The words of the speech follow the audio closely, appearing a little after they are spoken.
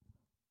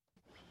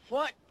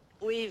What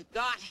we've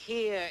got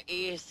here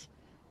is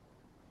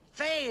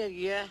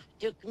failure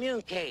to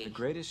communicate. The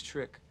greatest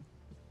trick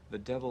the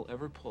devil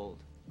ever pulled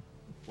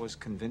was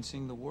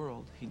convincing the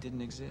world he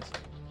didn't exist.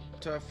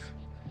 Tough,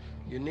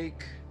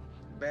 unique,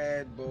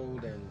 bad,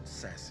 bold, and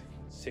sassy.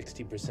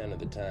 60% of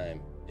the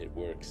time, it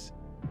works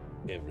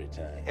every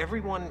time.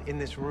 Everyone in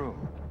this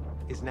room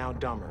is now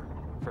dumber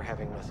for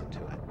having listened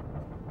to it.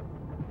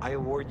 I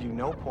award you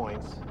no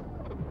points,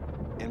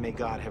 and may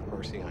God have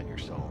mercy on your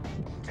soul.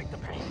 Take the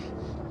pain.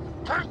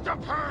 Take the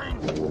pain!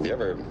 You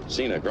ever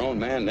seen a grown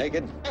man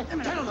naked?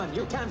 Gentlemen,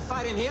 you can't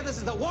fight in here. This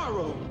is the war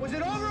room. Was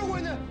it over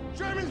when the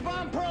Germans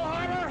bombed Pearl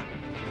Harbor?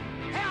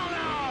 Hell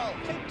no!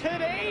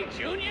 Today,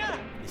 Junior?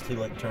 It's too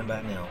late to turn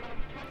back now.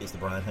 It's the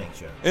Bryan Hank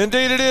Show.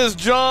 Indeed it is,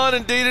 John.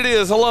 Indeed it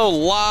is. Hello,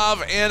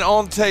 live and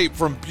on tape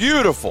from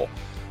beautiful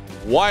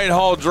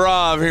Whitehall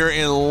Drive here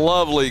in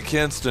lovely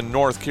Kinston,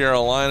 North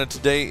Carolina.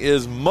 Today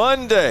is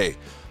Monday,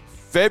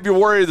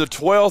 February the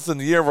 12th in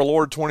the year of our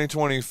Lord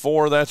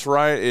 2024. That's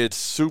right. It's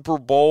Super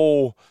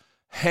Bowl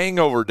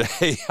hangover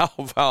day. How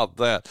about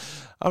that?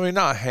 I mean,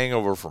 not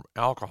hangover from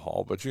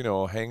alcohol, but,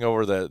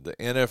 hangover that the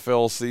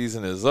NFL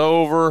season is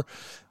over.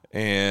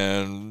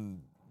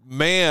 And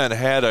man,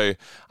 I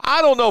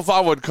don't know if I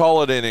would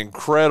call it an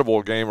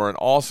incredible game or an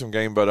awesome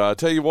game, but I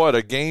tell you what,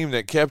 a game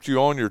that kept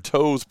you on your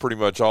toes pretty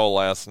much all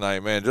last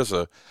night, man. Just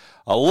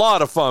a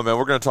lot of fun, man.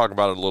 We're going to talk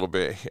about it a little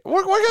bit.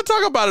 We're going to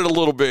talk about it a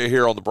little bit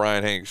here on the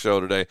Bryan Hank Show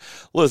today.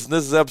 Listen,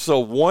 this is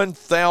episode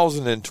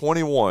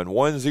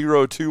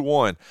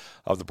 1021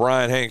 of the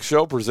Bryan Hank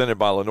Show, presented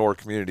by Lenoir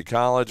Community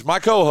College. My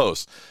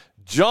co-hosts,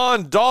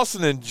 John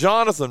Dawson and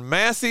Jonathan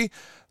Massey.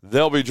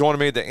 They'll be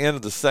joining me at the end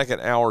of the second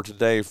hour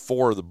today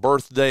for the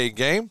birthday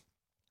game.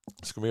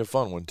 It's going to be a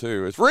fun one,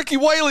 too. It's Ricky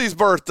Whaley's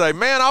birthday.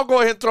 Man, I'll go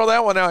ahead and throw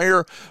that one out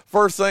here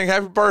first thing.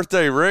 Happy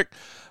birthday, Rick.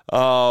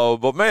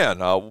 But man,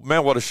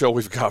 what a show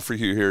we've got for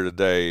you here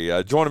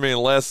today. Joining me in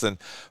less than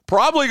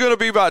probably going to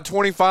be about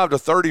 25 to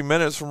 30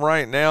 minutes from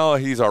right now.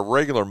 He's our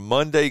regular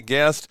Monday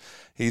guest.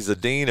 He's the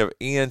Dean of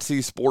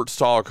ENC Sports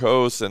Talk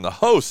hosts and the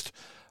host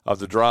of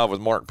The Drive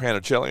with Mark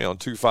Panichelli on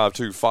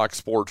 252 Fox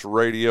Sports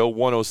Radio,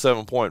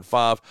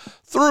 107.5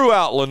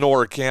 throughout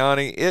Lenoir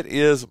County. It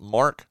is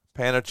Mark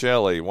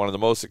Panichelli. One of the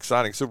most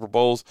exciting Super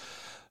Bowls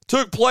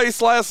took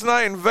place last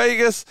night in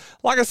Vegas.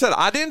 Like I said,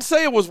 I didn't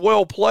say it was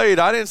well played.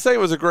 I didn't say it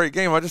was a great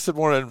game. I just said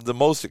one of the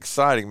most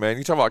exciting, man.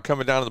 You talk about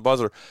coming down to the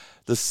buzzer.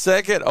 The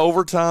second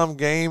overtime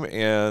game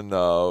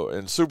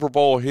in Super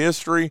Bowl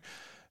history.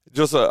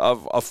 Just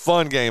a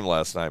fun game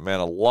last night, man.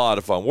 A lot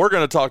of fun. We're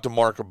going to talk to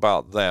Mark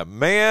about that.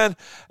 Man,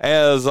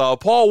 as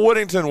Paul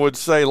Whittington would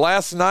say,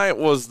 last night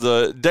was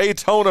the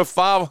Daytona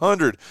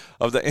 500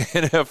 of the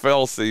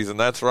NFL season.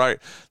 That's right.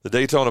 The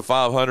Daytona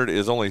 500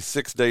 is only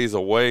 6 days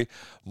away.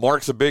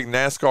 Mark's a big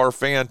NASCAR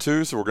fan,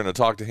 too, so we're going to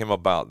talk to him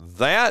about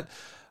that.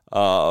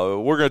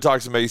 We're going to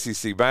talk some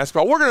ACC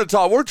basketball.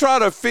 We're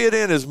trying to fit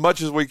in as much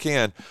as we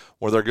can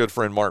with our good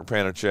friend Mark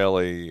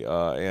Panichelli,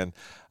 and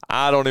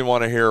I don't even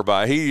want to hear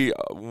about it.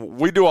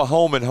 We do a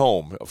home and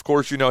home. Of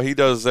course, he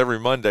does every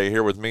Monday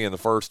here with me in the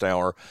first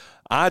hour.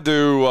 I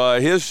do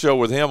his show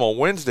with him on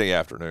Wednesday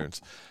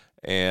afternoons.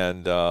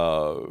 And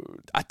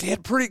I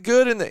did pretty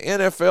good in the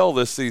NFL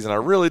this season. I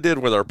really did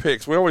with our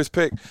picks. We always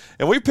pick,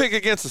 and we pick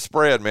against the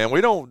spread, man.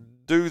 We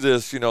don't do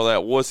this, that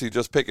wussy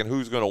just picking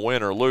who's going to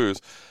win or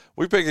lose.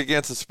 We pick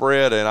against the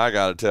spread, and I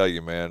got to tell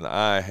you, man,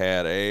 I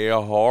had a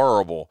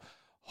horrible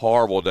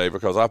day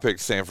because I picked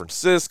San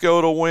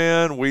Francisco to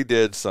win. We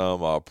did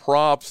some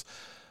props.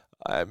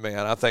 Man,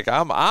 I think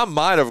I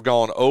might have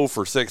gone 0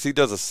 for 6. He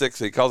does a 6.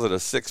 He calls it a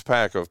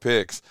 6-pack of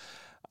picks.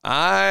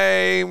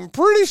 I'm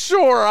pretty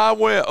sure I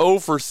went 0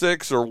 for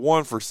 6 or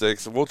 1 for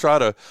 6. And we'll try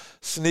to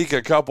sneak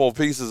a couple of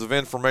pieces of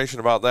information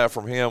about that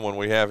from him when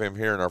we have him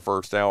here in our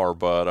first hour.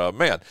 But,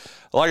 man,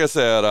 like I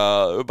said,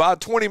 about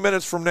 20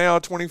 minutes from now,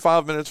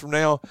 25 minutes from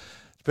now,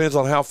 depends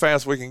on how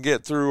fast we can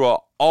get through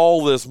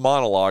all this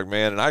monologue,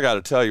 man. And I got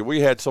to tell you,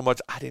 we had so much,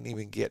 I didn't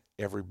even get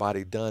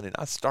everybody done. And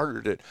I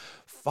started at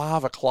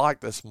 5 o'clock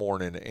this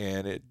morning,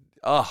 and it,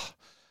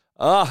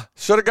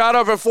 should have got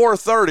up at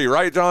 4:30,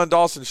 right, John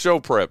Dawson? Show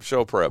prep.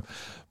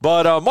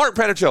 But Mark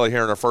Panichelli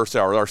here in our first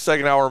hour. Our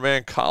second hour,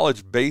 man,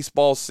 college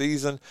baseball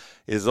season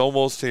is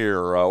almost here.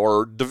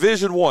 Or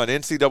Division I,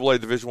 NCAA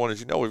Division I. As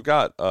you know, we've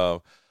got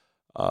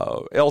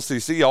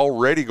LCC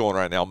already going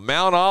right now.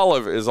 Mount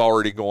Olive is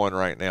already going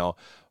right now.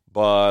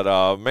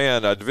 But,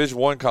 man,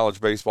 Division I college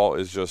baseball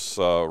is just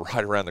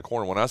right around the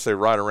corner. When I say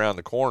right around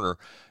the corner,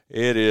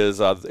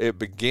 it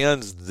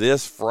begins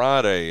this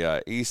Friday.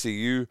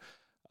 ECU,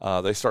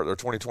 they start their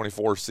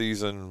 2024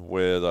 season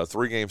with a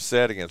 3-game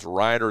set against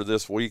Rider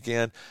this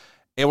weekend.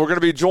 And we're going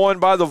to be joined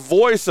by the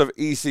voice of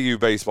ECU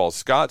baseball,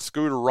 Scott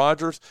Scooter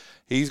Rogers.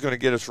 He's going to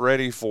get us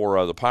ready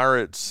for the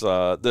Pirates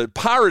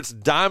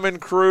Diamond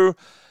Crew.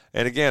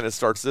 And again, it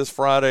starts this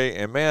Friday.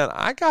 And man,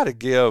 I got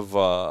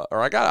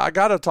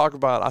to talk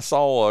about. I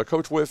saw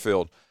Coach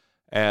Whitfield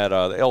at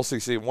the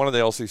LCC, one of the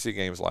LCC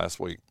games last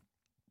week,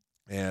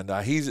 and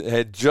he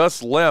had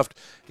just left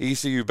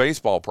ECU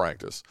baseball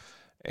practice,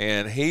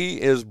 and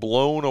he is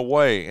blown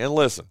away. And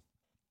listen,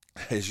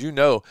 as you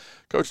know,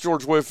 Coach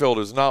George Whitfield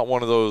is not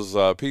one of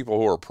those people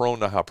who are prone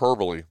to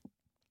hyperbole.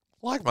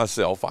 Like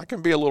myself, I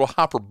can be a little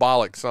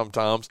hyperbolic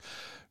sometimes.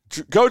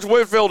 Coach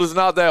Whitfield is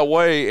not that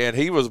way, and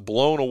he was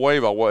blown away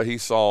by what he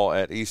saw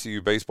at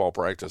ECU baseball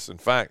practice. In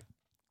fact,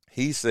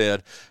 he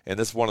said, and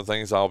this is one of the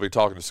things I'll be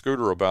talking to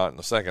Scooter about in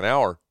the second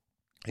hour,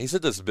 he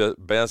said this is the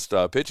best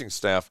pitching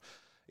staff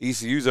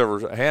ECU's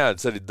ever had.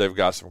 Said they've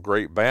got some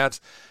great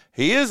bats.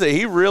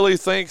 He really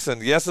thinks,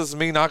 and yes, this is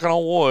me knocking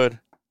on wood.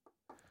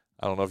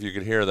 I don't know if you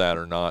could hear that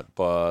or not,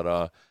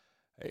 but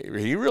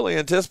he really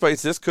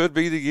anticipates this could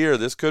be the year.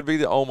 This could be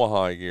the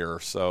Omaha year.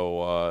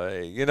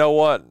 So, you know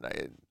what?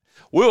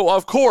 We'll,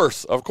 of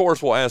course,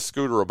 we'll ask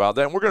Scooter about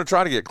that. And we're going to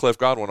try to get Cliff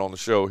Godwin on the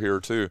show here,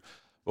 too,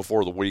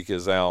 before the week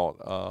is out.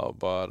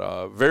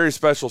 But very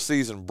special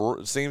season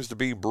seems to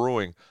be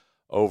brewing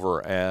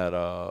over at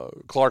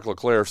Clark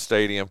LeClaire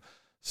Stadium.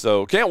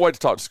 So can't wait to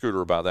talk to Scooter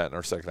about that in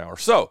our second hour.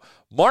 So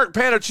Mark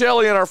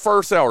Panichelli in our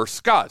first hour,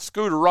 Scott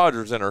Scooter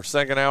Rogers in our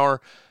second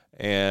hour,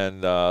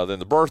 and then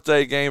the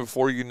birthday game.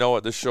 Before you know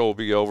it, this show will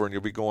be over, and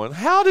you'll be going,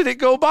 how did it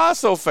go by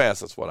so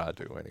fast? That's what I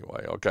do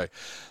anyway. Okay.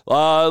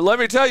 Let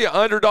me tell you,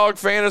 Underdog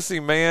Fantasy,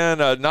 man,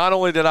 not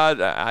only did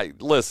I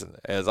listen,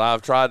 as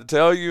I've tried to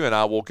tell you, and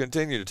I will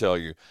continue to tell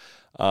you,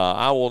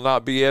 I will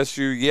not BS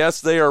you.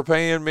 Yes, they are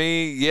paying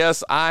me.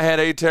 Yes, I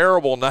had a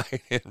terrible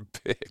night in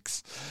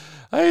picks.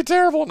 A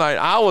terrible night.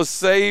 I was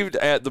saved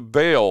at the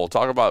bell.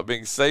 Talk about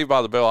being saved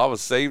by the bell. I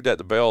was saved at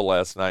the bell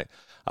last night.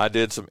 I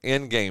did some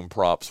in-game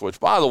props, which,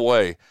 by the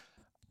way,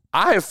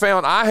 I have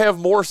found I have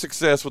more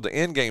success with the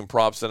in-game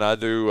props than I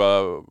do,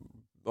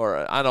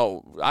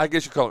 I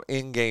guess you call them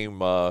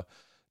in-game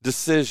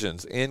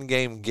decisions,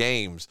 in-game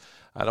games.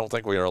 I don't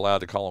think we are allowed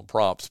to call them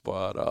props,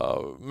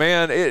 but,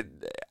 man,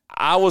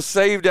 I was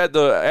saved at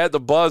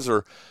the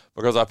buzzer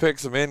because I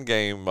picked some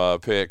in-game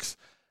picks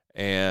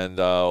and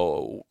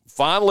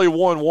finally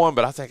won one,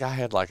 but I think I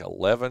had like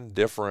 11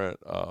 different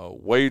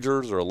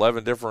wagers or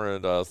 11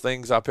 different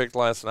things I picked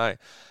last night.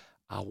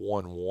 I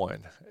won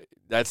one.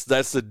 That's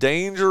the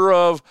danger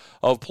of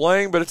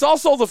playing, but it's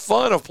also the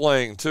fun of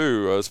playing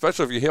too,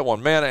 especially if you hit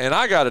one. Man, and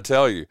I got to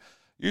tell you,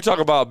 you talk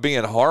about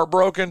being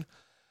heartbroken.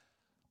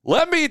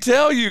 Let me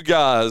tell you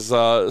guys,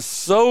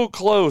 so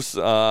close.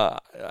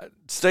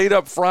 Stayed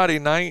up Friday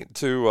night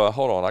to,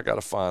 hold on, I got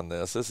to find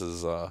this. This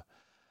is,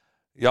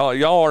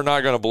 y'all are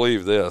not going to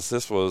believe this.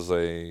 This was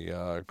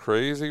a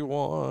crazy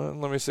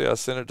one. Let me see. I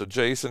sent it to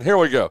Jason. Here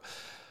we go.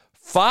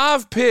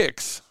 5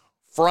 picks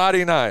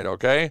Friday night,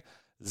 okay,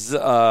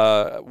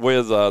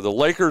 with the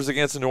Lakers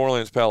against the New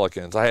Orleans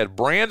Pelicans. I had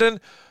Brandon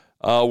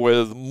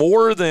with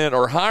more than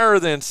or higher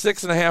than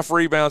 6.5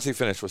 rebounds. He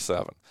finished with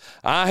 7.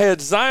 I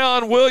had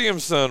Zion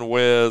Williamson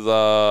with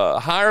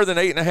higher than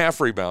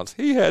 8.5 rebounds.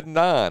 He had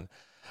 9.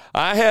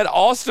 I had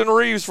Austin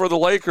Reeves for the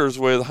Lakers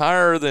with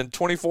higher than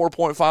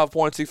 24.5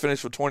 points. He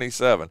finished with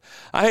 27.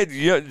 I had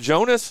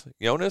Jonas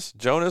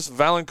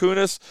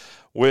Valanciunas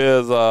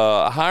with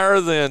higher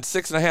than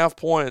 6.5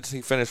 points.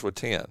 He finished with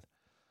 10.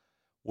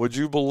 Would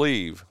you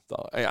believe?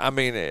 I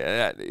mean,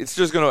 it's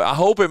just going to – I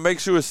hope it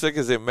makes you as sick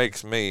as it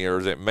makes me or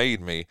as it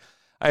made me.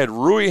 I had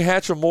Rui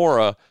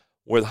Hachimura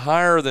with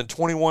higher than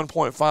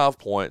 21.5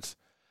 points.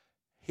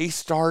 He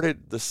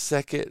started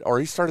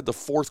the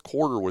fourth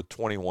quarter with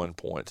 21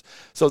 points.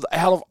 So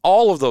out of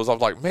all of those, I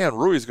was like, man,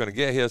 Rui's going to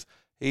get his.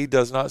 He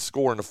does not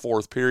score in the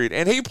fourth period.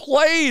 And he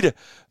played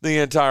the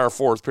entire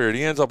fourth period.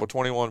 He ends up with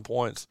 21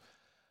 points.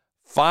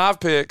 5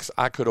 picks.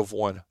 I could have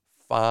won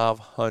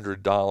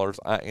 $500.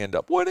 I end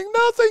up winning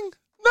nothing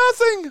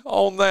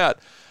on that.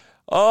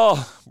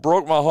 Oh,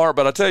 broke my heart.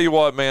 But I tell you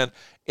what, man,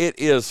 it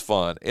is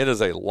fun. It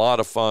is a lot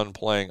of fun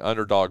playing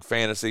Underdog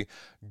Fantasy.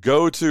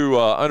 Go to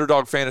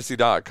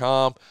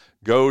UnderdogFantasy.com.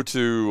 Go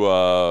to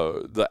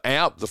the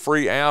app, the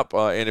free app,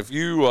 and if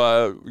you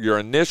your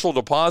initial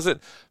deposit,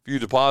 if you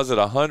deposit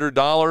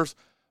 $100,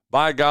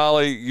 by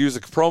golly, use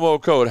the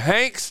promo code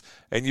Hanks,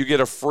 and you get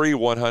a free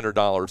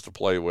 $100 to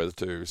play with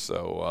too.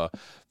 So,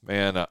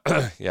 man,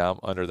 yeah, I'm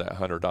under that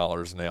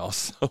 $100 now,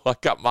 so I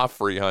got my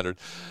free 100.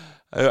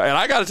 And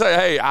I got to tell you,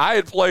 hey, I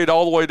had played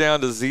all the way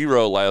down to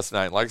 0 last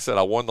night. Like I said,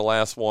 I won the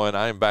last one.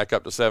 I am back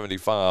up to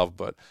 75,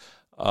 but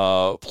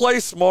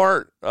play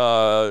smart.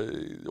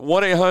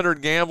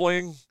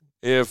 1-800-GAMBLING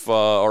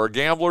or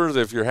gamblers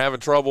if you're having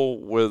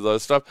trouble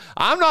with stuff.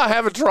 I'm not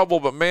having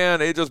trouble, but,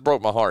 man, it just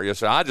broke my heart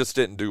yesterday. I just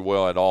didn't do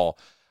well at all.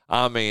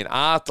 I mean,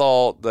 I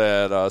thought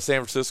that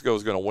San Francisco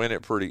was going to win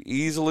it pretty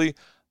easily.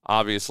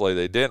 Obviously,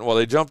 they didn't. Well,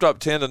 they jumped up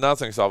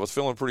 10-0, so I was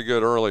feeling pretty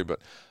good early, but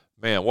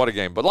man, what a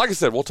game. But like I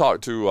said, we'll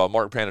talk to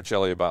Mark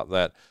Panichelli about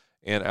that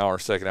in our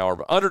second hour.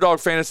 But Underdog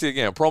Fantasy,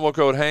 again, promo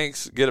code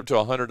Hanks, get up to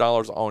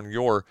 $100 on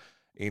your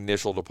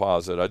initial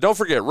deposit. Don't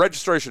forget,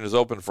 registration is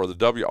open for the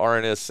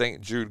WRNS St.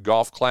 Jude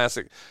Golf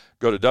Classic.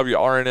 Go to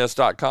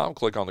WRNS.com,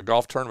 click on the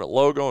golf tournament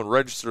logo, and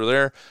register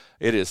there.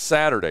 It is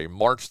Saturday,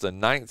 March the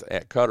 9th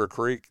at Cutter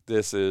Creek.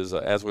 This is,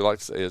 as we like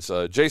to say, it's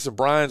Jason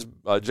Bryant's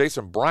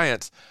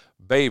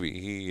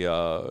baby.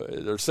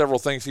 There's several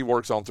things he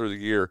works on through the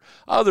year,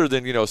 other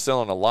than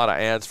selling a lot of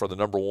ads for the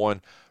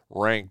 #1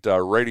 ranked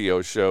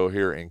radio show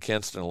here in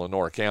Kinston,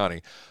 Lenoir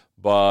County.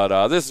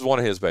 But this is one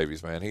of his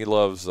babies, man. He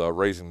loves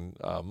raising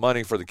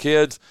money for the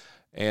kids.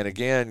 And,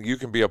 again, you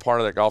can be a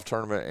part of that golf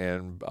tournament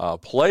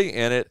and play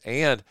in it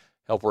and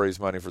help raise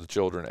money for the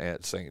children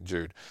at St.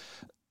 Jude.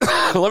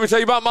 Let me tell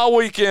you about my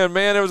weekend,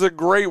 man. It was a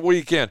great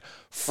weekend.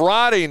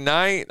 Friday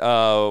night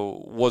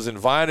was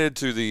invited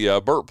to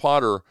the Burt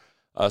Potter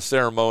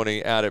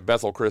ceremony out at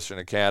Bethel Christian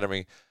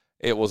Academy.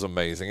 It was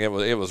amazing. It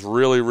was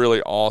really,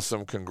 really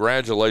awesome.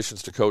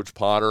 Congratulations to Coach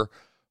Potter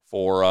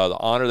for the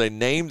honor. They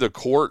named the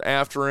court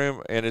after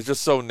him, and it's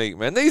just so neat,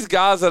 man. These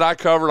guys that I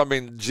covered, I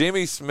mean,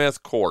 Jimmy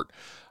Smith Court,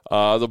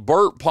 the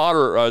Burt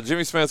Potter,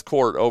 Jimmy Smith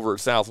Court over at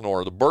South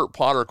Nora, the Burt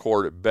Potter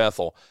Court at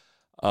Bethel.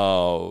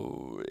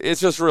 It's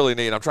just really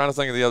neat. I'm trying to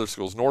think of the other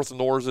schools. North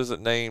Nor's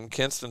isn't named.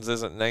 Kinston's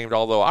isn't named,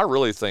 although I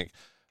really think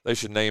they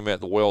should name it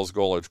the Wells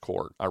Gulledge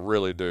Court. I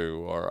really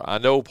do. Or I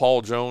know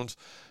Paul Jones,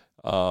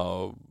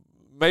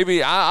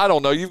 maybe, I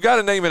don't know. You've got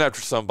to name it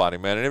after somebody,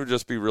 man, and it would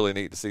just be really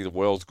neat to see the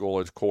Wells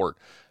Gulledge Court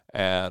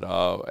at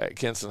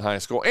Kinston High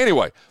School.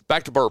 Anyway,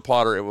 back to Burt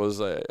Potter. It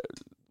was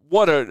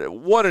what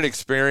an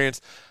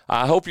experience.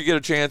 I hope you get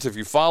a chance. If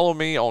you follow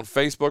me on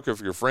Facebook, if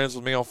you're friends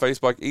with me on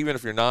Facebook, even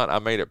if you're not, I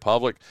made it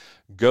public.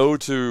 Go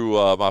to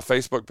my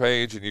Facebook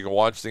page, and you can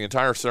watch the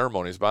entire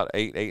ceremony. It's about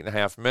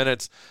 8.5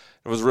 minutes.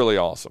 It was really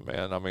awesome,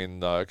 man. I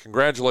mean,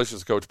 congratulations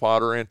to Coach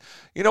Potter. And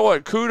you know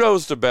what?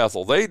 Kudos to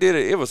Bethel. They did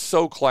it. It was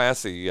so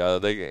classy.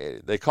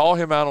 They call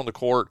him out on the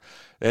court,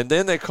 and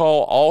then they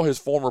call all his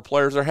former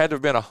players. There had to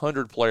have been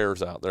 100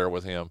 players out there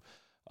with him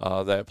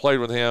that played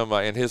with him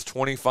in his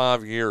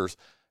 25 years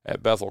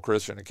at Bethel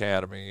Christian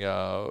Academy.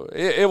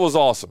 It was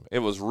awesome. It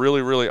was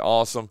really, really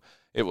awesome.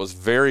 It was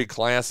very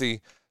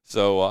classy.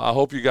 So I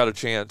hope you got a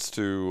chance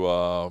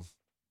to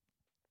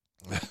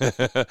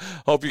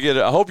hope you get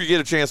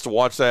a chance to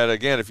watch that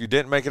again if you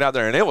didn't make it out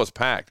there. And it was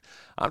packed.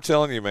 I'm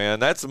telling you, man,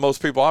 that's the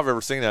most people I've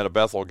ever seen at a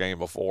Bethel game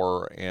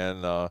before.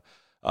 And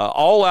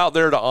all out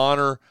there to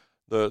honor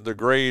the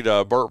great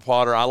Burt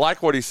Potter. I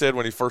like what he said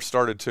when he first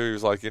started, too. He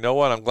was like, you know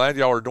what, I'm glad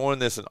y'all are doing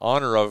this in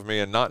honor of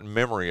me and not in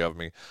memory of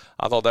me.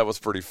 I thought that was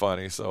pretty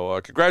funny. So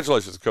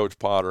congratulations to Coach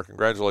Potter.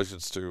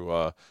 Congratulations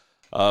to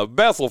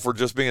Bethel for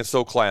just being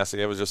so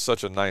classy. It was just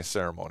such a nice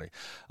ceremony.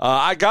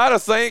 I got to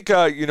thank,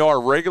 our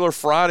regular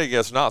Friday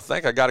guest. I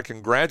got to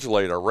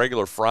congratulate our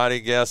regular Friday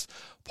guest,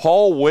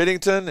 Paul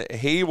Whittington.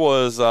 He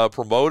was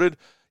promoted.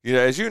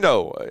 As you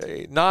know,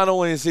 not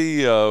only is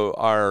he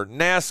our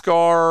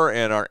NASCAR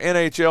and our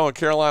NHL and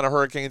Carolina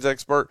Hurricanes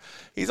expert,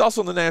 he's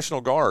also in the National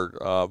Guard.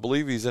 I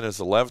believe he's in his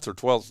 11th or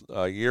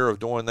 12th year of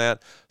doing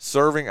that,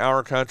 serving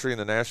our country in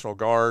the National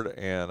Guard.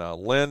 And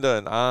Linda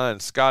and I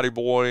and Scotty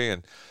Boy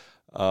and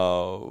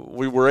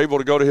we were able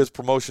to go to his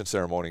promotion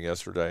ceremony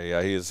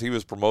yesterday. He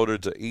was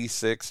promoted to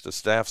E6 to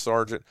Staff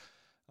Sergeant.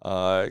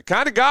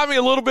 Kind of got me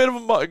a little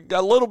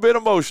bit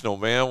emotional,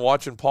 man,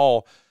 watching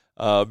Paul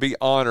be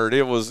honored.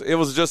 It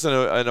was just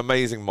an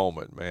amazing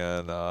moment,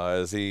 man.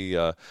 As he,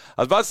 I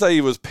was about to say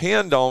he was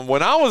pinned on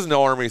when I was in the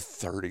Army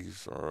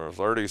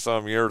 30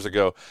 some years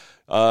ago.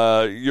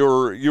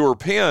 You were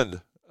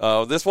pinned.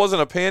 This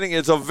wasn't a pinning;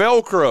 it's a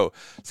Velcro.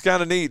 It's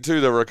kind of neat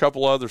too. There were a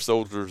couple other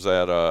soldiers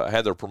that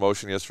had their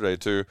promotion yesterday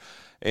too,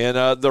 and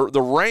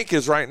the rank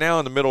is right now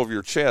in the middle of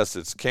your chest.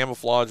 It's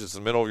camouflage. It's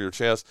in the middle of your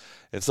chest,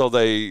 and so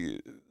they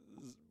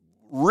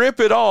rip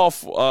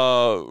off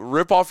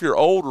your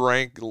old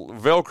rank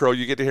Velcro.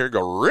 You get to hear it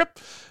go rip,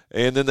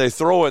 and then they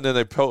throw it, and then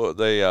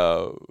they I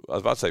was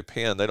about to say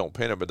pin. They don't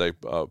pin it, but they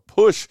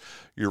push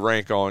your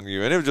rank on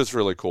you, and it was just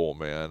really cool,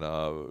 man.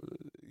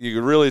 You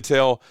could really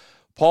tell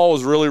Paul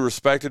was really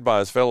respected by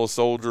his fellow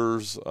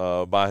soldiers,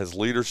 by his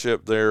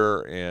leadership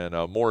there in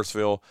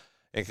Morrisville,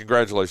 and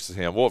congratulations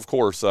to him. Well, of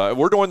course,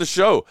 we're doing the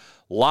show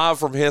live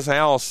from his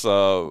house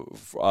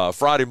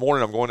Friday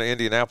morning. I'm going to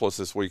Indianapolis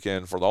this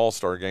weekend for the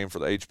All-Star game for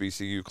the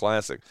HBCU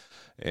Classic.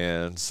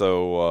 And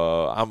so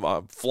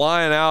I'm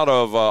flying out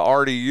of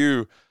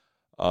RDU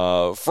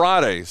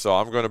Friday, so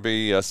I'm going to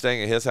be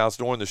staying at his house,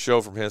 doing the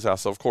show from his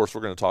house. So, of course,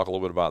 we're going to talk a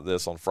little bit about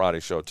this on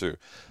Friday's show, too.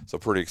 So,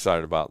 pretty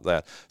excited about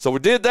that. So, we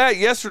did that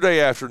yesterday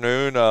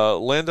afternoon.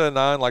 Linda and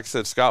I, like I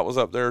said, Scott was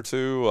up there,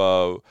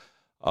 too.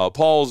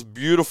 Paul's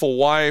beautiful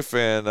wife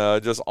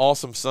and just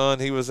awesome son,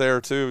 he was there,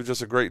 too.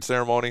 Just a great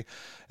ceremony.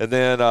 And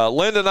then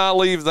Linda and I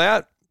leave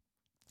that.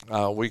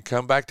 We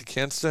come back to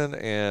Kinston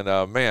and,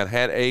 man,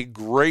 had a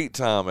great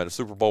time at a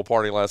Super Bowl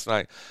party last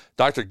night.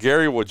 Dr.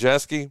 Gary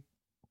Wojcicki,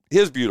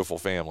 his beautiful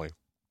family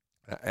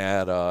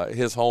at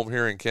his home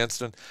here in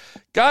Kinston.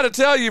 Got to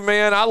tell you,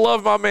 man, I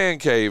love my man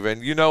cave.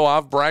 And,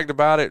 I've bragged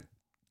about it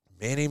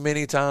many,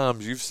 many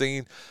times.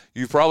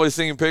 You've probably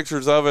seen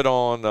pictures of it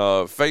on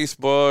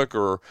Facebook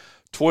or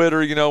Twitter,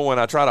 when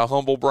I try to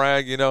humble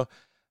brag,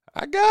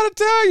 I got to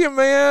tell you,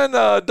 man,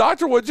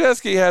 Dr.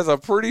 Wojcicki has a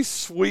pretty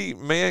sweet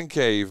man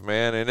cave,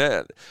 man.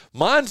 And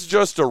mine's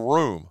just a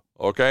room.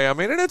 Okay, I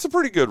mean, and it's a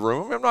pretty good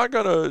room. I'm not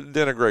going to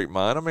denigrate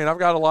mine. I mean, I've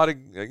got a lot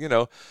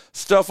of,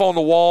 stuff on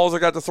the walls. I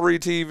got the 3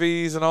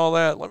 TVs and all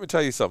that. Let me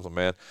tell you something,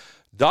 man.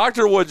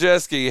 Dr.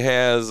 Wojcicki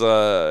has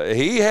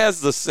he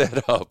has the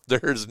setup.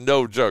 There's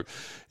no joke.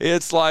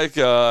 It's like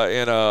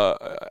it's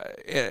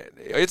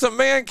a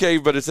man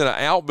cave, but it's in an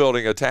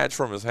outbuilding attached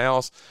from his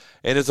house,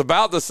 and it's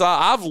about the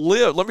size.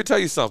 Let me tell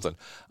you something.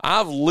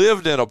 I've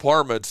lived in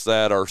apartments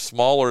that are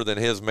smaller than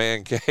his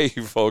man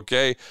cave.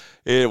 Okay,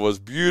 it was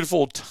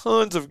beautiful.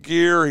 Tons of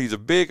gear. He's a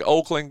big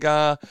Oakland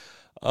guy.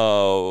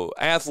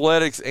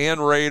 Athletics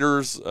and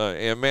Raiders,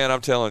 and man, I'm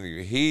telling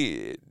you,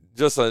 he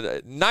just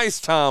a nice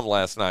time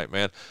last night,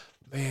 man.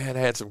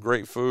 Had some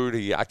great food.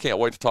 I can't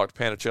wait to talk to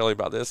Panichelli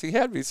about this. He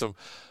had me some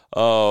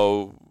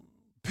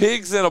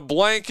pigs in a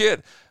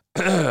blanket.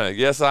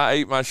 Yes, I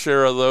ate my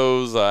share of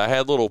those. I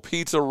had little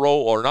pizza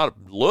roll, or not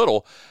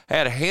little,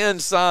 had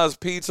hand-sized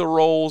pizza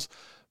rolls.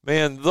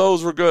 Man,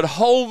 those were good.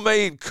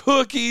 Homemade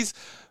cookies.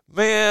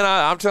 Man,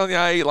 I'm telling you,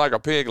 I ate like a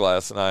pig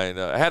last night.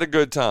 I had a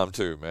good time,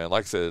 too, man.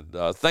 Like I said,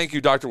 thank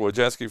you, Dr.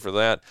 Wojcicki, for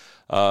that.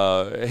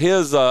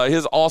 His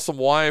awesome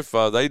wife,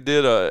 they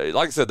did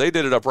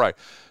it upright.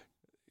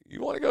 You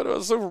want to go to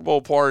a Super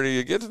Bowl party,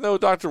 you get to know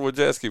Dr.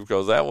 Wojcicki,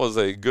 because that was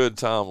a good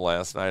time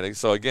last night.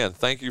 So, again,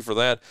 thank you for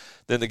that.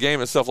 Then the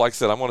game itself, like I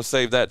said, I'm going to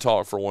save that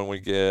talk for when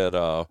we get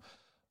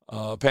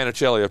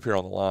Panichelli up here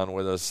on the line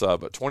with us.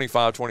 But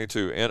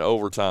 25-22 in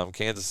overtime,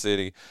 Kansas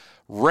City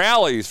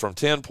rallies from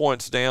 10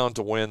 points down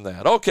to win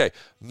that. Okay,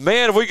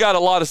 man, we got a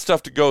lot of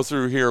stuff to go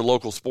through here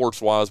local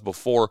sports-wise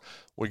before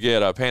we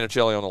get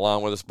Panichelli on the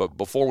line with us. But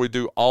before we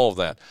do all of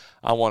that,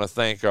 I want to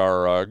thank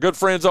our good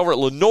friends over at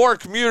Lenore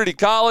Community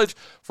College.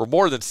 For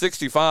more than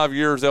 65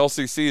 years,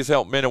 LCC has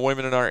helped men and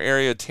women in our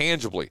area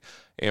tangibly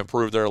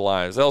improve their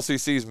lives.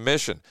 LCC's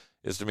mission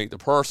is to meet the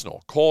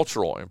personal,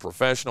 cultural, and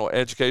professional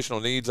educational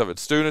needs of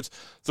its students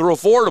through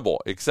affordable,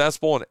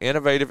 accessible, and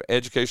innovative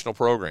educational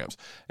programs.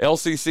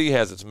 LCC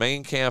has its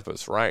main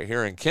campus right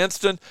here in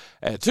Kinston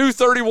at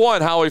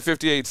 231 Highway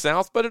 58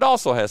 South, but it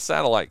also has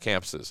satellite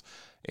campuses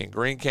in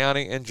Greene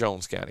County and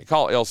Jones County.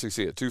 Call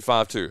LCC at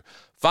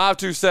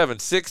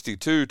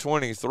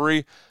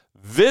 252-527-6223.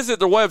 Visit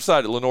their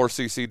website at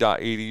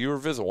lenorecc.edu or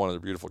visit one of their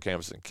beautiful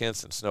campuses in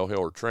Kinston, Snow Hill,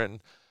 or Trenton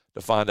to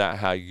find out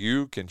how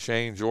you can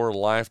change your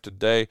life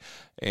today.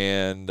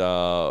 And,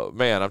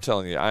 man, I'm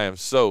telling you, I am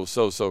so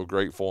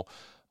grateful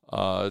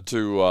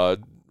to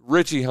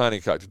Richie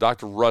Honeycutt, to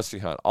Dr. Rusty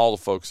Hunt, all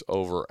the folks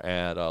over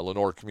at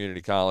Lenore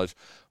Community College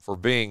for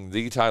being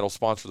the title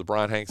sponsor of the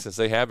Bryan Hanks, since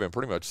they have been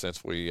pretty much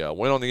since we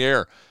went on the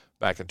air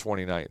back in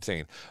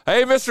 2019.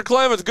 Hey, Mr.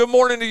 Clemens, good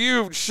morning to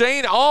you.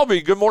 Shane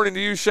Albee, good morning to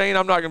you, Shane.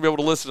 I'm not going to be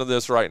able to listen to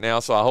this right now,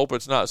 so I hope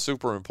it's not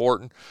super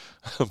important.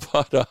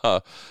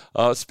 But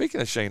speaking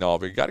of Shane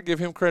Albee, got to give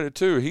him credit,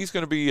 too. He's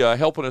going to be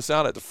helping us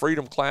out at the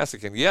Freedom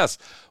Classic. And, yes,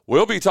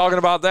 we'll be talking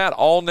about that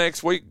all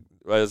next week,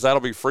 as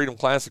that'll be Freedom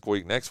Classic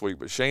week next week.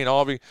 But Shane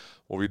Albee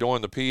will be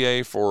doing the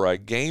PA for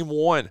Game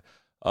 1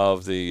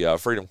 of the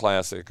Freedom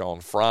Classic on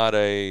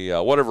Friday,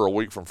 whatever a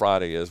week from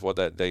Friday is, what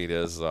that date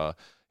is.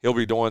 He'll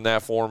be doing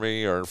that for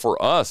me, or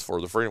for us, for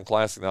the Freedom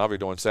Classic, and I'll be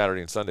doing Saturday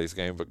and Sunday's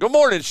game. But good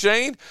morning,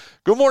 Shane.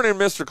 Good morning,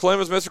 Mr.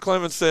 Clemens. Mr.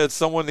 Clemens said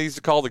someone needs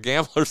to call the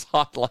Gamblers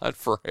Hotline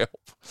for help.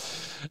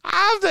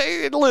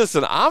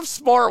 Listen, I'm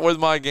smart with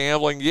my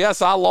gambling.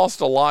 Yes, I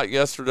lost a lot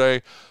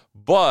yesterday,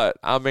 but,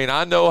 I mean,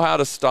 I know how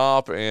to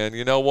stop, and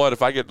you know what?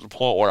 If I get to the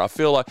point where I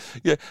feel like,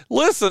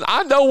 listen,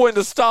 I know when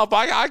to stop.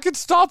 I can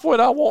stop when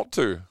I want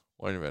to.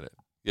 Wait a minute.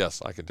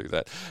 Yes, I can do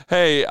that.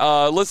 Hey,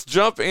 let's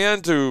jump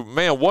into,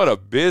 man, what a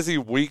busy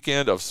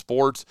weekend of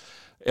sports.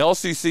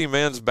 LCC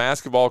men's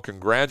basketball,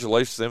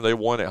 congratulations to them. They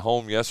won at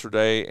home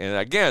yesterday. And,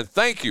 again,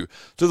 thank you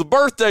to the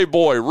birthday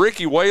boy,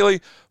 Ricky Whaley,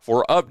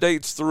 for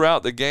updates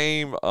throughout the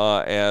game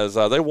as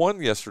they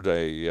won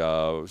yesterday,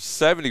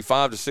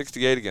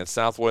 75-68 against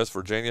Southwest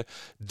Virginia.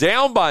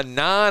 Down by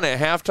 9 at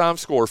halftime,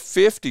 score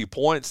 50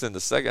 points in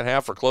the second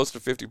half, or close to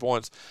 50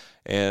 points.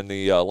 And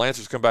the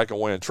Lancers come back and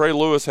win. Trey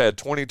Lewis had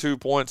 22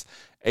 points.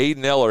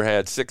 Aiden Eller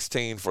had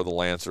 16 for the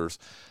Lancers.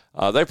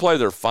 They play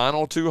their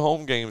final 2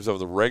 home games of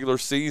the regular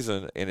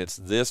season, and it's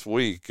this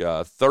week,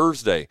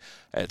 Thursday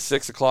at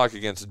 6 o'clock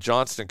against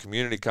Johnston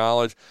Community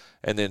College,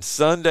 and then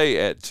Sunday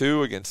at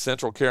 2 against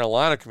Central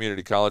Carolina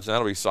Community College. And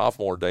that'll be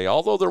sophomore day,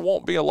 although there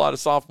won't be a lot of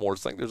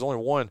sophomores. I think there's only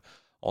one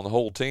on the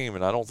whole team,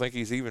 and I don't think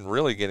he's even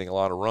really getting a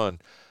lot of run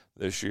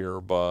this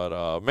year.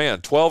 But, man,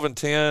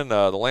 12-10.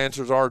 The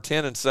Lancers are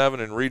 10-7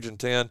 in Region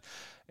 10.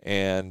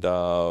 And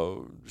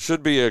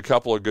should be a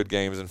couple of good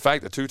games. In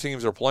fact, the 2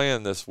 teams are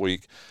playing this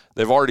week.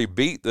 They've already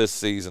beat this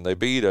season. They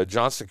beat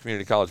Johnston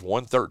Community College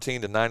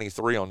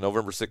 113-93 on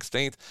November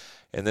 16th,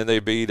 and then they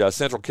beat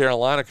Central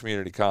Carolina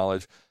Community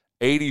College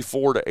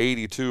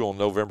 84-82 on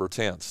November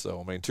 10th. So,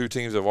 I mean, 2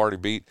 teams have already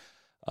beat.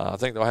 I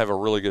think they'll have a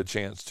really good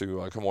chance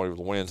to come away with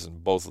wins in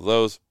both of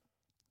those.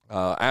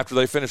 After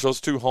they finish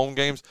those 2 home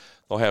games,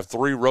 they'll have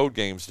 3 road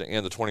games to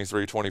end the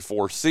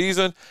 23-24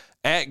 season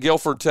at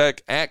Guilford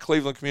Tech, at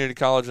Cleveland Community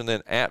College, and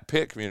then at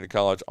Pitt Community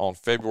College on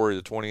February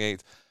the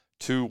 28th,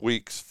 2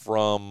 weeks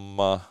from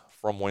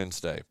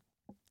Wednesday.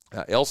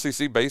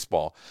 LCC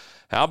baseball.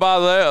 How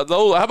about that?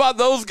 How about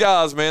those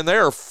guys, man? They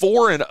are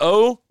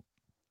 4-0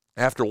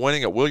 after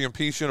winning at William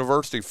Peace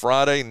University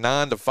Friday,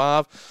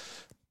 9-5.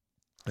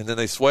 And then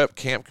they swept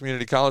Camp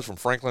Community College from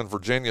Franklin,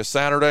 Virginia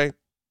Saturday.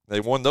 They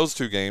won those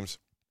two games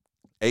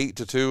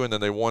 8-2, and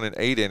then they won in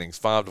 8 innings,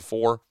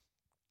 5-4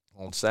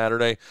 on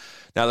Saturday.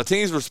 Now, the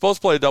teams were supposed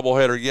to play a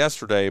doubleheader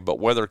yesterday, but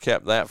weather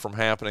kept that from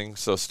happening.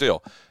 So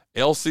still,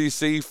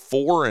 LCC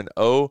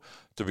 4-0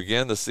 to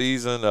begin the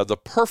season. The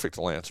perfect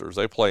Lancers,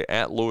 they play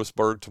at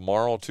Lewisburg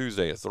tomorrow,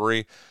 Tuesday at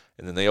 3,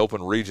 and then they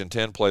open Region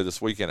 10 play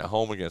this weekend at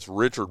home against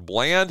Richard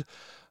Bland.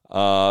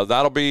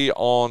 That'll be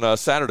on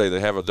Saturday. They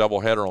have a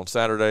doubleheader on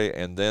Saturday,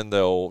 and then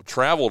they'll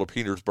travel to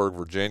Petersburg,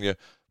 Virginia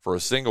for a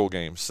single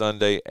game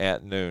Sunday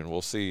at noon.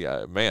 We'll see.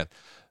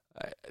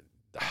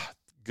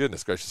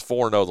 Goodness gracious,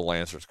 4-0 the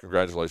Lancers.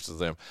 Congratulations to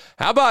them.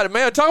 How about it,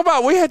 man? Talk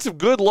about, we had some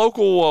good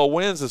local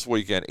wins this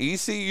weekend.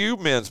 ECU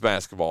men's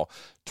basketball,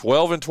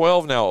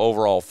 12-12 now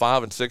overall,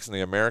 5-6 in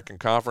the American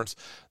Conference.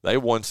 They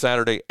won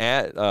Saturday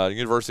at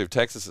University of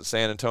Texas at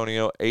San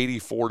Antonio,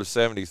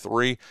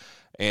 84-73.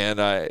 And,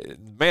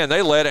 man,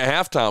 they led at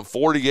halftime,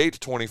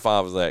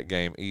 48-25 of that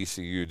game,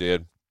 ECU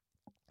did.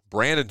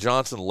 Brandon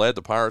Johnson led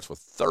the Pirates with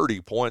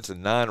 30 points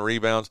and 9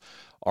 rebounds.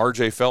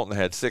 R.J. Felton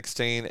had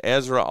 16.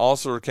 Ezra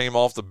also came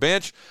off the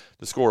bench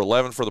to score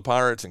 11 for the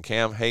Pirates, and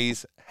Cam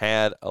Hayes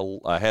had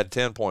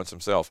 10 points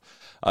himself.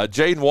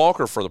 Jaden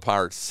Walker for the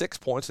Pirates, 6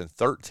 points and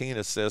 13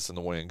 assists in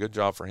the win. Good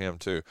job for him,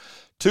 too.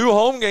 2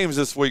 home games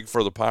this week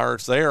for the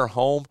Pirates. They are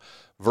home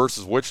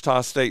versus Wichita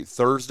State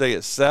Thursday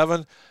at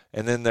 7,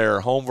 and then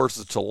they're home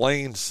versus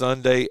Tulane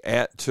Sunday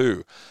at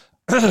 2.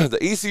 The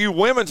ECU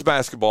women's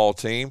basketball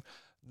team,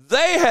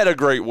 they had a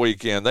great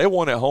weekend. They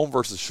won at home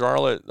versus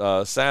Charlotte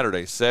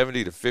Saturday,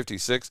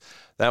 70-56.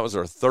 That was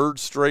their 3rd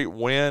straight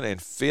win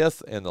and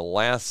 5th in the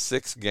last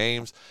 6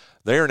 games.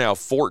 They are now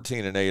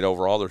 14-8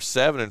 overall. They're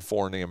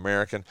 7-4 in the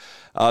American.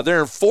 They're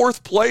in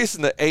 4th place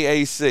in the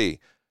AAC,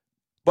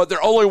 but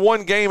they're only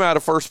 1 game out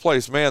of 1st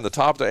place. Man, the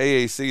top of the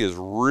AAC is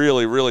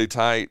really, really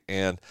tight,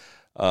 and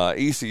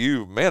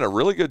ECU, man, a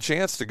really good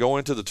chance to go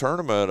into the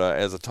tournament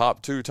as a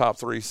top 2, top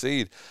 3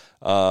 seed.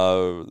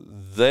 I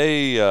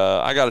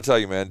got to tell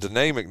you, man,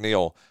 Danae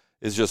McNeil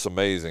is just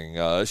amazing.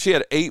 She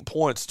had 8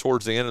 points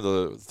towards the end of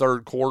the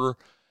 3rd quarter.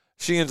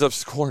 She ends up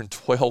scoring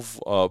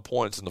 12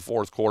 points in the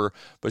 4th quarter,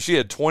 but she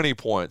had 20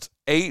 points,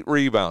 8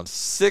 rebounds,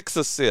 6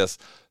 assists,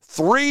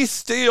 3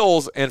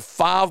 steals, and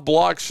 5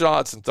 block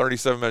shots in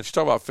 37 minutes. You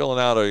talk about filling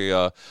out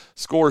a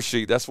score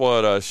sheet. That's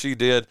what she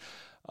did.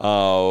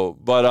 Farmville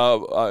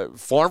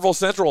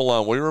Central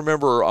alum, we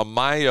remember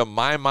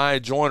Maya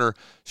Joyner.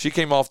 She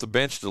came off the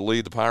bench to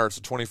lead the Pirates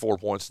with 24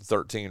 points and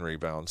 13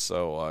 rebounds.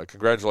 So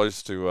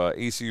congratulations to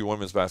ECU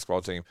women's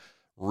basketball team,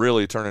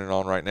 really turning it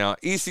on right now.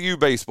 ECU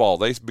baseball,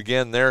 they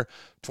begin their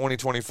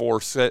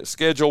 2024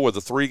 schedule with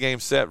a 3-game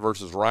set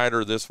versus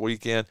Ryder this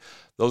weekend.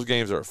 Those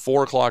games are at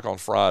 4 o'clock on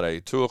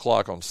Friday, 2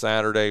 o'clock on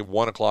Saturday,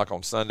 1 o'clock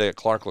on Sunday at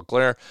Clark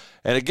LeClaire.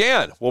 And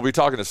again, we'll be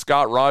talking to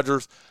Scott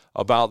Rogers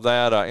about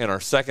that in our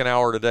 2nd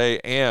hour today,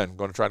 and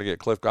going to try to get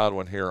Cliff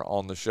Godwin here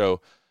on the show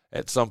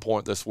at some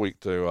point this week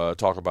to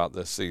talk about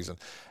this season.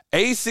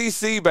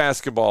 ACC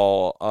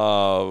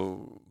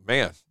basketball,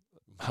 man,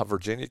 my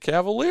Virginia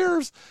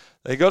Cavaliers,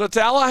 they go to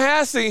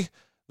Tallahassee.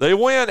 They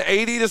win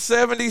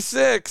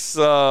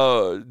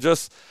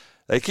 80-76.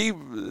 They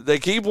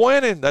keep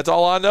winning. That's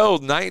all I know.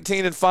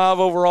 19-5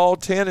 overall,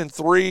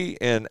 10-3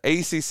 in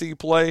ACC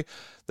play.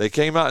 They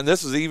came out, and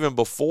this was even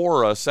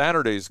before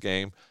Saturday's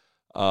game.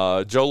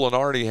 Joe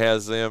Lunardi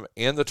has them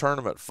in the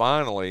tournament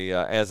finally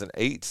as an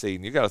 8 seed.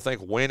 And you got to think,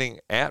 winning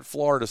at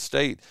Florida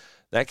State,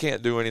 that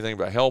can't do anything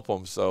but help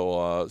them.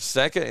 So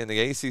 2nd in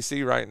the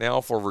ACC right now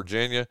for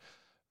Virginia.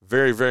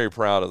 Very, very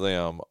proud of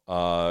them.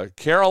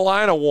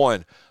 Carolina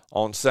won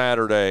on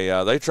Saturday.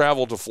 They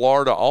traveled to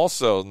Florida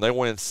also, and they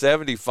win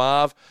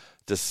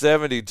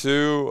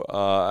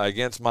 75-72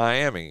 against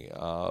Miami.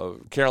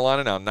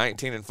 Carolina now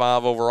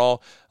 19-5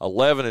 overall,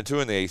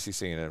 11-2 in the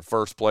ACC, and in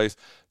 1st place.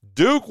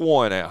 Duke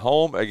won at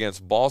home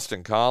against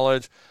Boston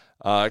College.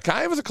 Kind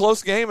of was a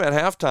close game at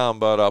halftime,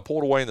 but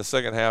pulled away in the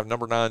second half.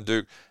 Number 9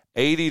 Duke,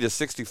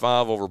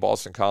 80-65 over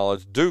Boston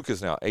College. Duke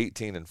is now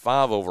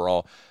 18-5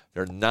 overall.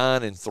 They're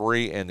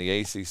 9-3 in the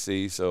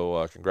ACC,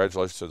 so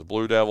congratulations to the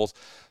Blue Devils.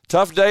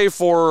 Tough day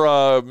for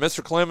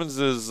Mr. Clemens'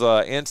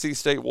 NC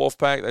State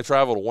Wolfpack. They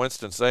travel to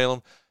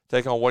Winston-Salem,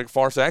 take on Wake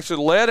Forest. They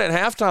actually led at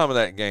halftime of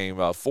that game,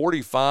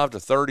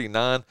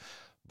 45-39.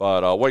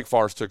 But Wake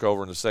Forest took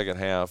over in the second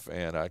half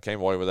and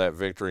came away with that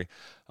victory,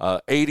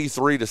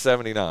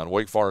 83-79.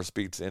 Wake Forest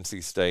beats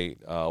NC State.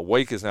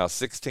 Wake is now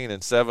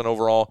 16-7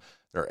 overall.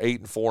 They're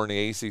 8-4 in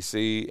the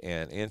ACC,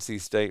 and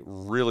NC State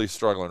really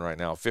struggling right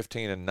now,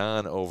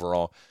 15-9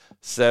 overall,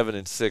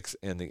 7-6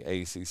 in the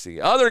ACC.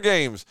 Other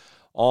games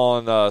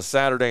on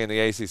Saturday in the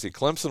ACC: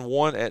 Clemson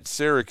won at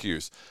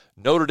Syracuse.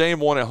 Notre Dame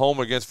won at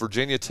home against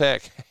Virginia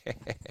Tech.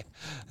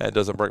 That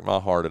doesn't break my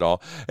heart at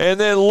all. And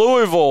then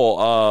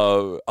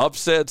Louisville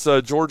upsets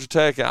Georgia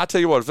Tech. And I tell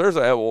you what, if there's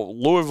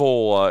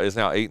Louisville is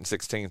now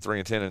 8-16,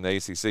 3-10 in the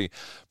ACC.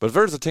 But if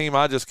there's a team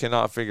I just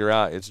cannot figure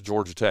out, it's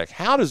Georgia Tech.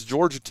 How does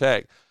Georgia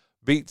Tech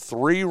beat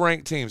 3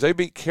 ranked teams? They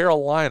beat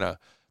Carolina.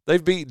 They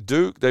beat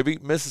Duke. They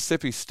beat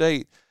Mississippi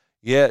State.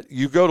 Yet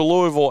you go to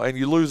Louisville and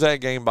you lose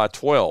that game by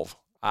 12.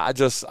 I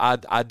just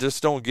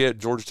don't get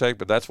Georgia Tech,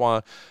 but that's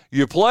why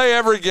you play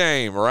every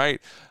game,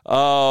 right?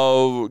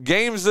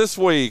 Games this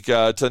week.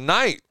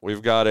 Tonight,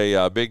 we've got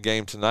a big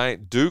game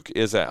tonight. Duke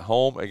is at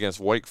home against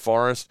Wake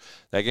Forest.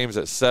 That game's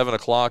at 7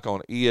 o'clock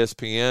on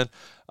ESPN.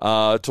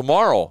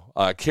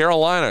 Tomorrow,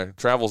 Carolina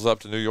travels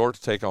up to New York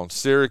to take on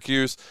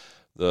Syracuse.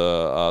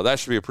 That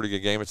should be a pretty good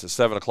game. It's at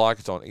 7 o'clock.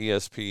 It's on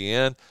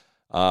ESPN.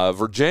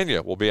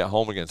 Virginia will be at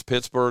home against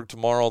Pittsburgh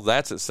tomorrow.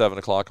 That's at 7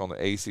 o'clock on the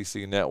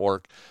ACC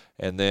network.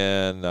 And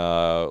then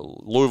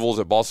Louisville's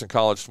at Boston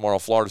College tomorrow.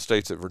 Florida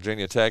State's at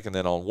Virginia Tech. And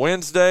then on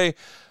Wednesday,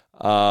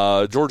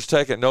 Georgia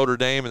Tech at Notre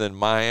Dame, and then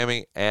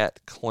Miami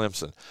at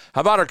Clemson.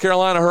 How about our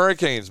Carolina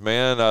Hurricanes,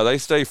 man? They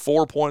stay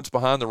 4 points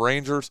behind the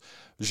Rangers.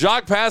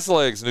 Jacques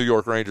Passeleg's New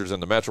York Rangers in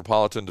the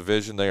Metropolitan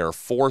Division. They are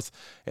fourth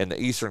in the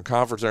Eastern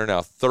Conference. They're now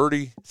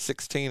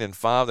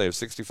 30-16-5. They have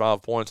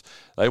 65 points.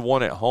 They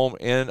won at home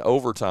in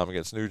overtime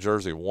against New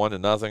Jersey,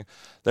 1-0.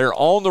 They're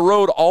on the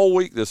road all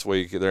week this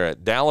week. They're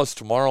at Dallas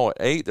tomorrow at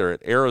 8. They're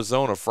at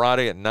Arizona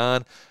Friday at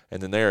 9.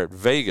 And then they're at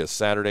Vegas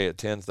Saturday at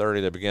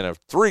 10:30. They begin a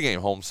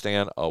 3-game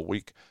homestand a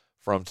week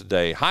from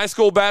today. High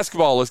school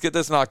basketball, let's get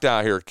this knocked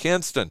out here.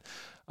 Kinston,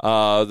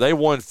 they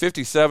won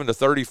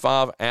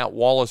 57-35 at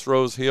Wallace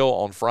Rose Hill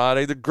on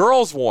Friday. The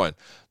girls won.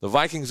 The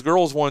Vikings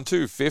girls won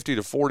too,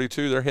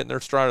 50-42. They're hitting their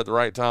stride at the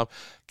right time.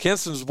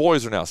 Kinston's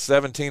boys are now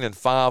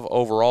 17-5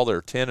 overall.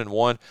 They're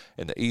 10-1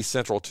 in the East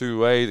Central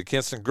 2A. The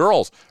Kinston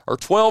girls are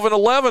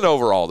 12-11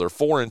 overall. They're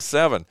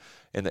 4-7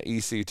 in the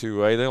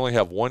EC2A. They only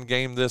have one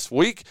game this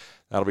week.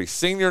 That'll be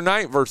senior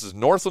night versus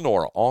North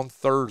Lenore on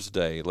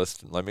Thursday.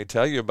 Let me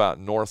tell you about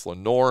North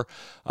Lenore.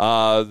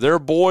 Their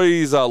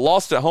boys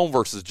lost at home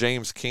versus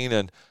James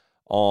Keenan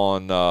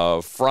on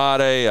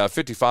Friday,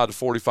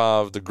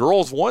 55-45. The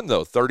girls won,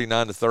 though,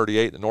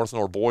 39-38. The North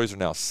Lenore boys are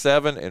now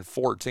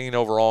 7-14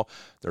 overall.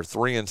 They're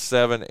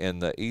 3-7 in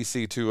the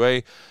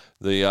EC2A.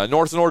 The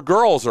North Lenore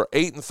girls are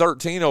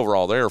 8-13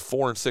 overall. They are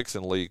 4-6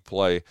 in league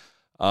play.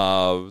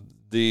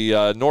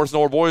 The North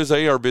Lenore boys,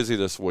 they are busy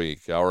this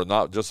week. Or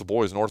not just the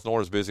boys. North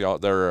Lenore is busy.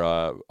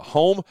 They're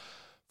home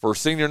for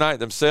senior night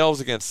themselves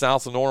against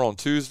South Lenore on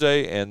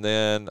Tuesday. And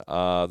then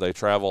they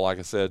travel, like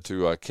I said,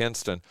 to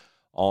Kinston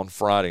on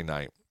Friday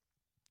night.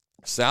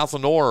 South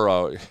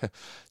Lenore,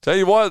 tell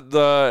you what,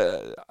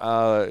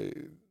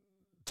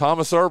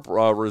 Thomas Earp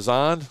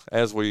resigned,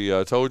 as we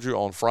told you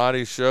on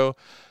Friday's show.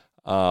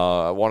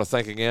 I want to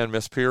thank again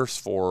Miss Pierce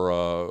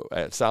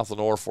at South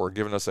Lenore for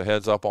giving us a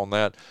heads up on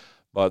that.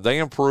 But they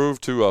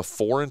improved to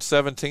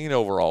 4-17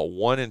 overall,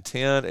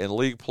 1-10 in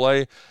league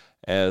play,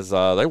 as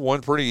they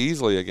won pretty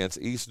easily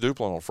against East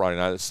Duplin on Friday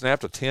night. It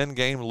snapped a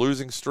 10-game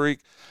losing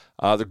streak.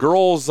 The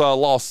girls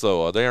lost,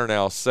 though. They are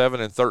now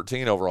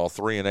 7-13 overall,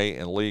 3-8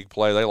 in league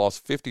play. They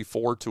lost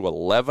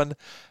 54-11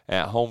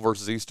 at home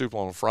versus East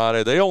Duplin on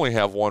Friday. They only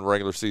have one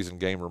regular season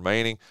game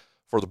remaining.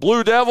 For the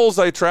Blue Devils,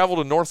 they traveled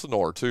to North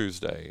Lenore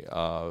Tuesday.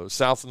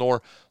 South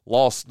Lenore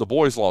the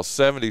boys lost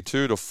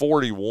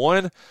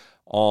 72-41.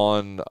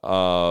 On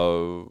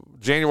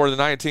January the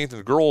 19th, and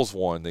the girls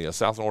won. The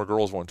South Lenore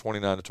girls won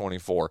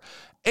 29-24.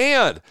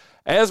 And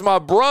as my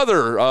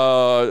brother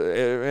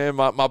and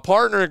my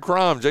partner in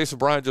crime, Jason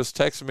Bryan, just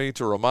texted me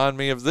to remind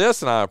me of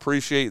this, and I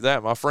appreciate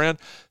that, my friend.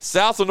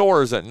 South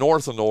Lenore is at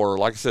North Lenore,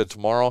 like I said,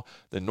 tomorrow.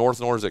 Then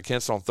North Lenore is at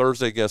Kinston on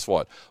Thursday. Guess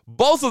what?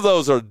 Both of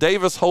those are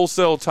Davis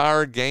Wholesale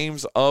Tire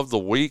games of the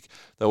week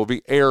that will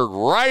be aired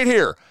right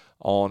here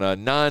on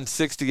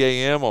 9:60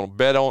 a.m. on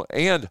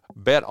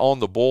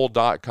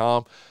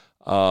betonthebull.com.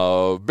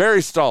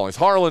 Barry Stallings,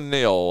 Harlan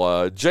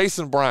Neal,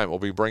 Jason Bryant will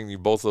be bringing you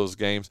both those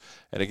games.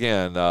 And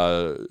again,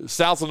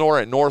 South Lenore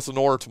at North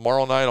Lenore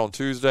tomorrow night on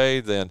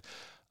Tuesday, then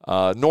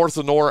North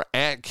Lenore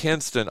at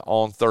Kinston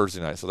on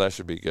Thursday night. So that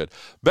should be good.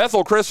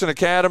 Bethel Christian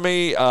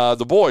Academy,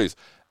 the boys,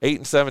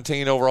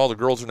 8-17 overall. The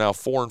girls are now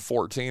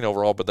 4-14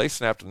 overall, but they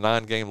snapped a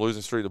 9-game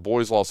losing streak. The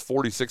boys lost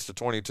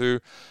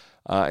 46-22.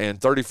 And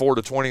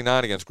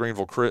 34-29 against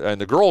Greenville, and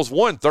the girls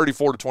won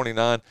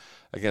 34-29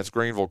 against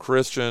Greenville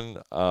Christian.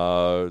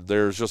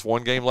 There's just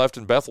one game left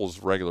in Bethel's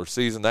regular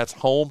season. That's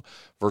home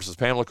versus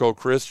Pamlico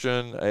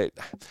Christian.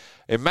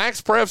 And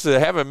Max Preps, they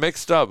have it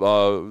mixed up.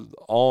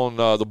 On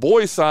the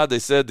boys' side, they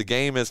said the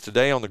game is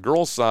today. On the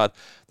girls' side,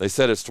 they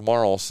said it's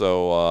tomorrow.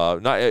 So,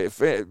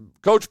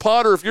 Coach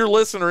Potter, if you're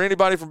listening, or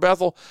anybody from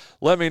Bethel,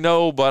 let me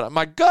know. But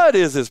my gut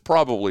is it's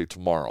probably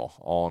tomorrow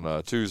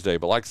on Tuesday.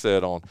 But like I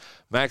said, on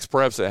Max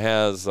Preps, it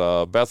has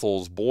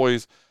Bethel's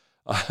boys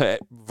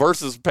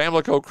versus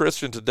Pamlico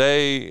Christian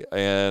today,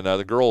 and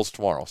the girls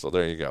tomorrow. So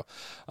there you go.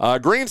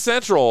 Green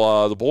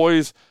Central, the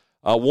boys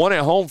won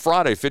at home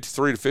Friday,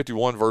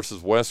 53-51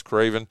 versus West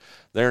Craven.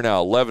 They're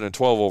now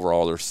 11-12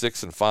 overall. They're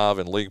 6-5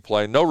 in league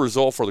play. No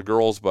result for the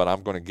girls, but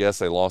I'm going to guess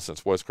they lost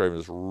since West Craven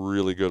is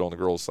really good on the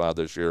girls' side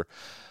this year.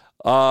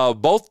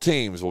 Both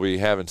teams will be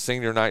having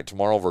senior night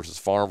tomorrow versus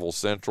Farmville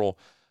Central.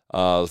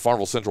 The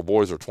Farmville Central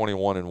boys are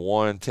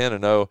 21-1,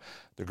 10-0.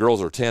 The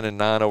girls are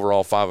 10-9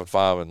 overall,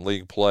 5-5 in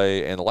league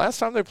play. And the last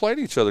time they played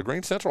each other,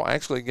 Green Central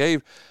actually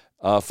gave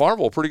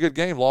Farmville, pretty good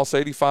game, lost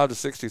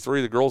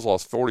 85-63. The girls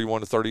lost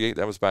 41-38.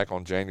 That was back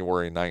on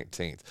January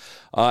 19th.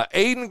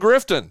 Aiden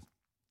Grifton,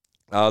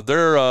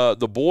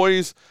 the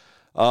boys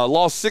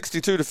lost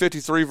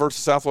 62-53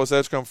 versus Southwest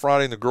Edgecombe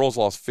Friday, and the girls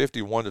lost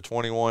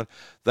 51-21.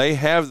 They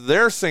have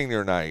their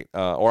senior night,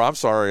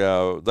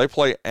 they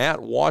play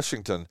at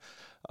Washington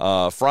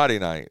Friday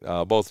night.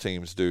 Both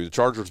teams do. The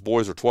Chargers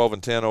boys are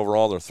 12-10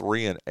 overall. They're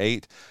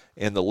 3-8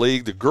 in the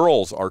league. The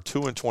girls are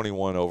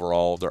 2-21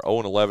 overall. They're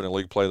 0-11 in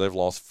league play. They've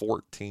lost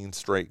 14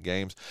 straight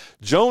games.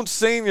 Jones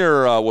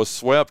Senior was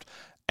swept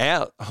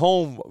at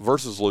home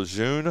versus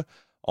Lejeune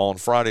on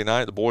Friday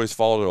night. The boys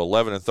followed to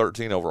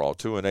 11-13 overall,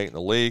 2-8 in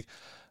the league.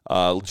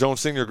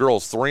 Jones Senior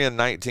girls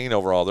 3-19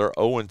 overall. They're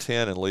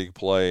 0-10 in league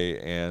play,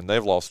 and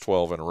they've lost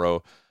 12 in a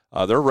row.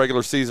 Their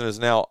regular season is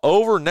now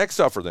over. Next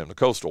up for them, the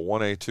Coastal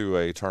 1A,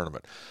 2A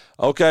tournament.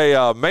 Okay,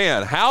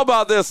 man, how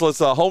about this? Let's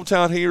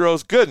hometown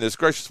heroes. Goodness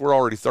gracious, we're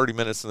already 30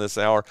 minutes in this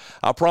hour.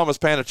 I promise,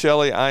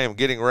 Panichelli, I am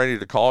getting ready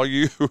to call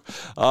you.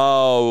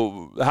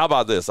 How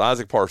about this?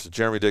 Isaac Parsons,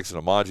 Jeremy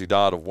Dixon, Amaji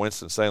Dodd of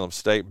Winston-Salem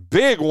State.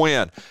 Big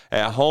win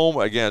at home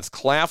against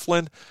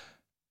Claflin.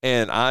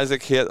 And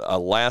Isaac hit a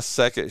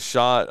last-second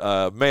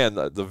shot. Man,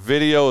 the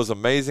video is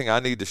amazing. I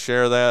need to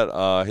share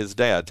that. His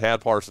dad, Tad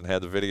Parson,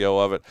 had the video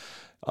of it.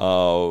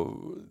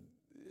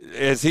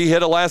 As he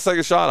hit a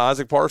last-second shot,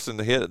 Isaac Parson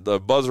hit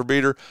the buzzer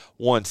beater,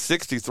 won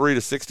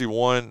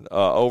 63-61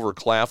 over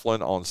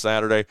Claflin on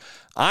Saturday.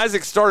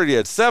 Isaac started. He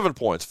had 7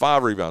 points,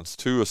 5 rebounds,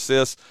 2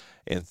 assists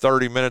in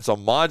 30 minutes.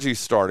 Amaji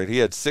started. He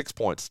had 6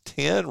 points,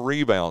 10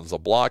 rebounds, a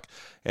block,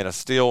 and a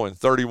steal in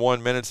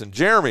 31 minutes. And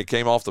Jeremy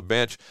came off the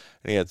bench,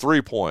 and he had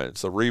 3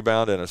 points, a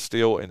rebound, and a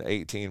steal in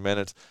 18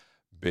 minutes.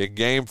 Big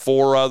game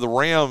for the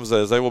Rams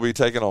as they will be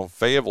taking on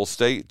Fayetteville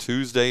State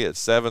Tuesday at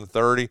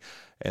 7:30.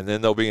 And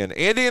then they'll be in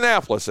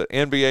Indianapolis at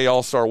NBA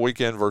All-Star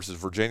Weekend versus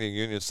Virginia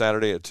Union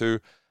Saturday at 2.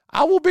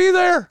 I will be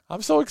there.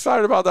 I'm so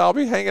excited about that. I'll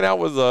be hanging out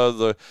with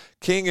the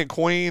king and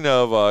queen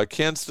of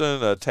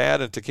Kinston, Tad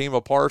and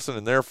Takima Parson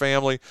and their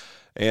family.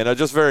 And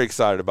just very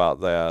excited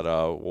about that.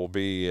 I'll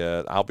be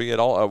at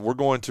all. We're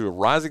going to a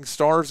Rising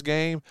Stars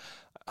game.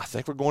 I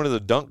think we're going to the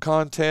dunk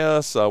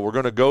contest. We're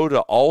going to go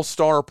to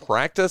All-Star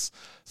practice.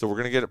 So we're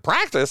going to get at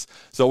practice.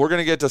 So we're going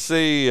to get to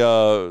see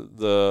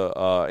the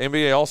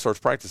NBA All-Stars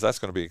practice. That's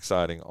going to be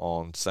exciting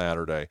on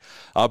Saturday.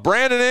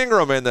 Brandon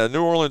Ingram and the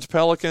New Orleans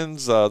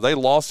Pelicans, they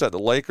lost at the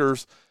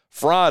Lakers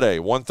Friday,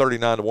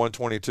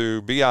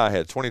 139-122. BI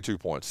had 22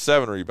 points,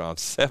 7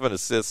 rebounds, 7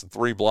 assists, and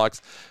 3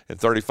 blocks in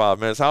 35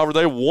 minutes. However,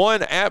 they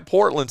won at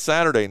Portland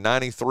Saturday,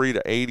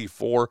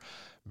 93-84.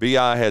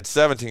 BI had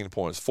 17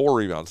 points, 4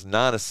 rebounds,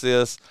 9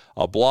 assists,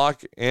 a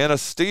block, and a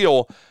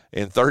steal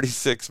in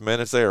 36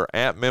 minutes. They are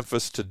at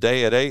Memphis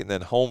today at 8, and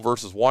then home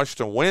versus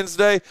Washington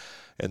Wednesday,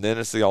 and then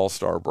it's the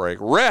All-Star break.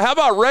 How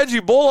about Reggie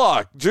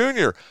Bullock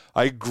Jr.?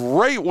 A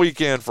great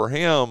weekend for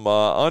him.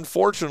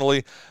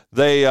 Unfortunately,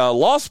 they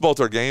lost both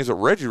their games, but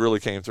Reggie really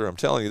came through. I'm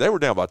telling you, they were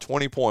down by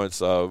 20 points.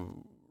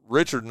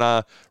 Richard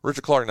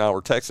Clark and I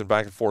were texting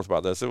back and forth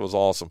about this. It was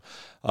awesome.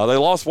 They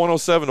lost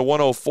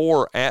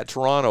 107-104 at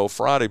Toronto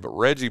Friday, but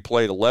Reggie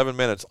played 11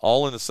 minutes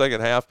all in the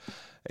second half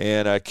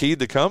and keyed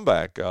the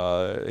comeback.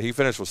 He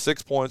finished with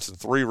 6 points and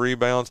 3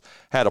 rebounds,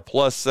 had a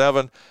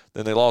 +7.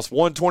 Then they lost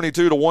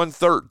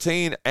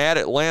 122-113 at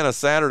Atlanta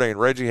Saturday, and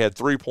Reggie had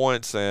 3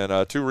 points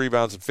and 2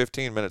 rebounds in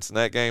 15 minutes in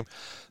that game.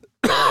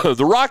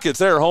 The Rockets,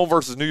 they're home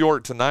versus New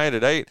York tonight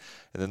at 8,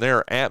 and then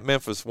they're at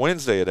Memphis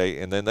Wednesday at 8,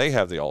 and then they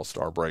have the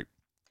All-Star break.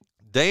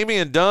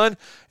 Damian Dunn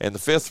and the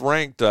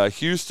 5th-ranked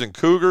Houston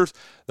Cougars,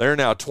 they're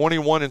now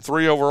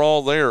 21-3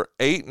 overall. They are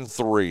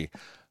 8-3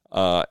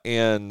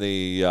 in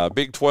the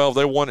Big 12.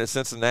 They won at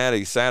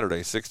Cincinnati Saturday,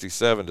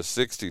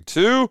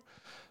 67-62.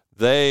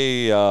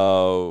 They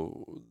are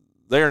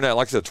now,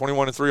 like I said,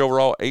 21-3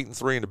 overall,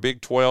 8-3 in the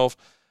Big 12,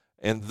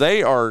 and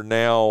they are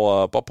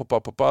now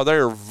they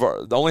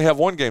only have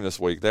one game this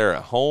week. They're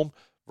at home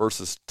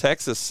versus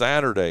Texas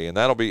Saturday, and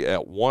that'll be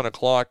at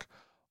 1:00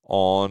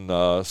 on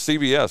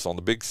CBS, on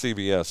the big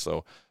CBS.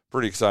 So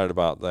pretty excited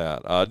about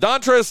that.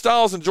 Dontrez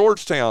Styles and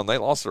Georgetown, they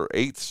lost their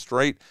 8th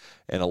straight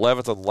and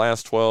 11th of the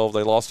last 12.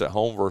 They lost at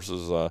home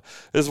versus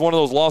this is one of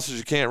those losses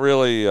you can't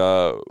really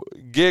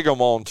gig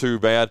them on too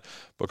bad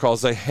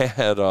because they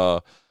had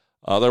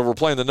they were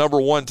playing the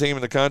number 1 team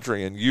in the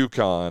country in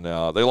UConn.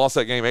 They lost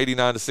that game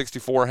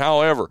 89-64.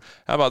 However,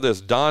 how about this?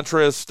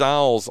 Dontrez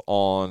Styles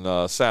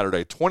on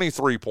Saturday,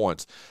 23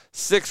 points,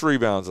 6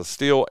 rebounds, a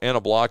steal, and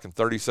a block in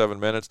 37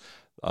 minutes.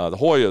 The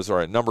Hoyas are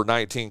at number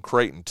 19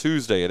 Creighton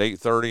Tuesday at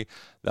 8:30.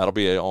 That'll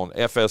be on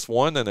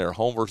FS1. Then they're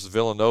home versus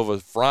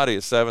Villanova Friday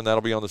at 7. That'll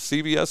be on the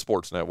CBS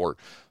Sports Network.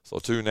 So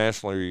 2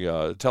 nationally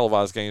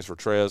televised games for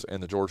Trez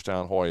and the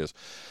Georgetown Hoyas.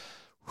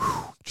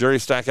 Jerry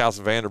Stackhouse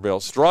and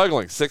Vanderbilt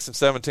struggling,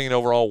 6-17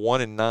 overall,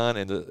 1-9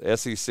 in the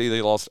SEC.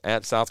 They lost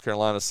at South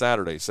Carolina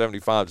Saturday,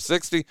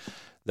 75-60.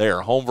 They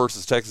are home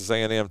versus Texas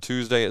A&M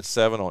Tuesday at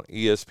 7 on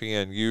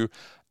ESPNU.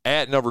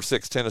 at number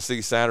 6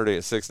 Tennessee Saturday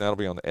at 6, and that'll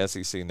be on the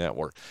SEC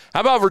Network. How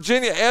about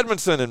Virginia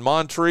Edmondson and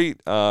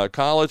Montreat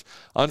College?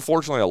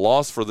 Unfortunately, a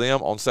loss for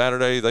them on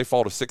Saturday. They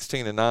fall to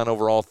 16-9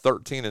 overall,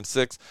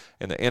 13-6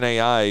 in the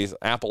NAIA's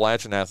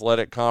Appalachian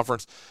Athletic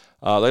Conference.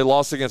 They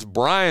lost against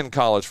Bryan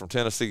College from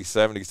Tennessee,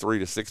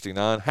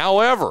 73-69.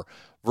 However,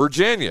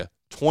 Virginia,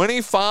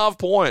 25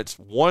 points,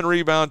 1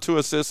 rebound, 2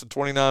 assists in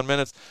 29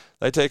 minutes.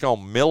 They take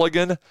on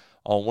Milligan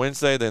on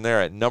Wednesday. Then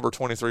they're at number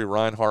 23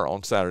 Reinhardt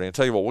on Saturday. And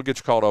tell you what, we'll get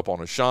you caught up on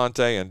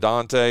Ashante and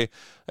Dante.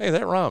 Hey,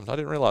 that rhymed. I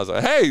didn't realize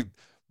that. Hey,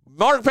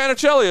 Mark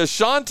Panichelli,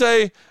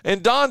 Ashante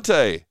and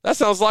Dante. That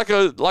sounds like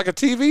a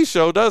TV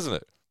show, doesn't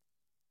it?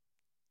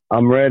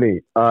 I'm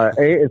ready.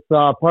 It's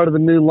part of the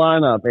new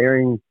lineup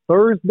airing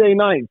Thursday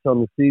nights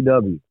on the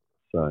CW.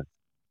 So.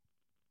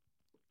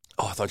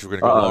 Oh, I thought you were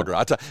going to go longer.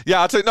 I'll tell you,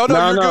 no,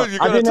 you're good.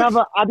 I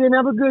didn't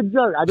have a good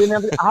joke.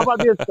 How about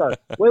this, though?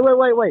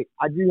 Wait.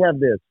 I do have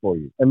this for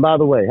you. And by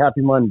the way, happy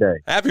Monday.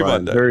 Happy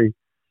Monday. Very,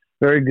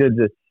 very good.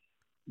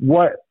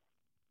 What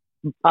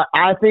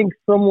I think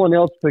someone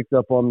else picked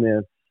up on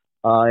this,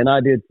 and I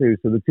did too.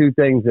 So the two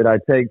things that I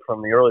take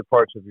from the early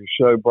parts of your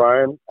show,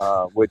 Bryan,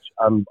 which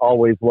I'm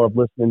always love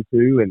listening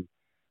to, and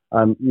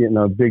I'm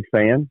a big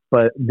fan.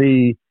 But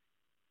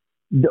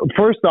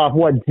first off,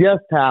 what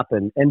just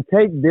happened, and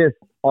take this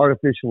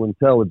artificial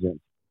intelligence,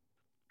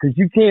 because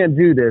you can't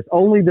do this.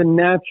 Only the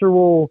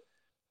natural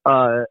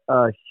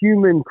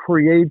human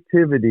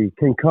creativity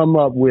can come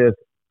up with.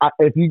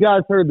 If you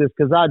guys heard this,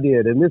 because I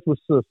did, and this was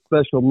a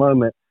special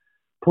moment,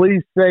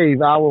 please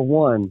save hour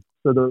 1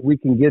 so that we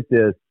can get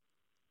this.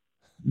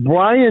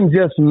 Bryan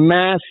just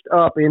mashed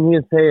up in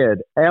his head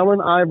Allen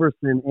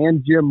Iverson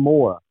and Jim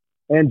Mora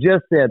and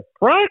just said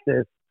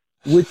practice,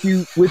 which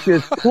is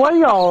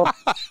playoff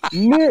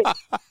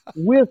mixed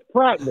with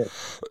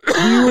practice.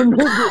 Do you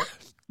remember?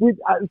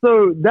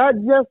 So that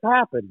just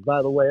happened,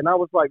 by the way. And I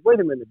was like, wait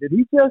a minute, did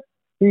he just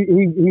he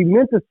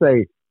meant to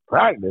say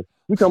practice.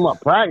 We talking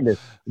about practice.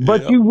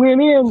 But you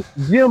went in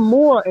Jim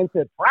Mora and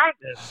said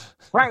practice.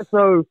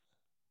 So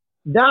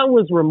that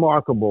was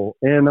remarkable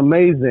and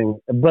amazing.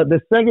 But the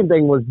second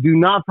thing was, do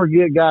not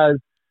forget, guys,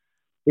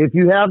 if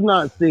you have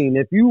not seen,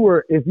 if you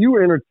were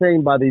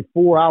entertained by the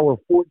 4-hour,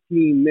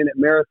 14-minute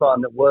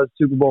marathon that was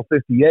Super Bowl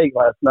 58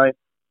 last night,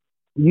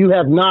 you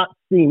have not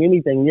seen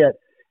anything yet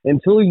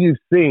until you've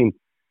seen.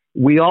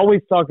 We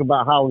always talk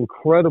about how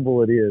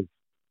incredible it is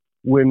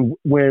when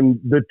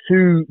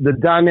the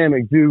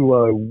dynamic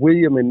duo,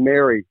 William and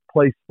Mary,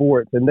 play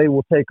sports, and they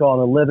will take on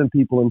 11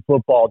 people in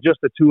football, just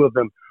the two of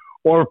them,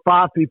 or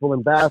 5 people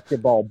in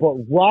basketball. But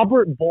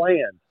Robert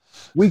Bland,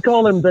 we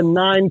call him the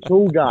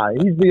 9-tool guy.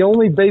 He's the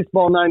only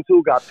baseball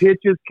 9-tool guy.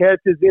 Pitches,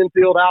 catches,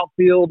 infield,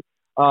 outfield,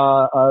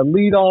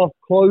 leadoff,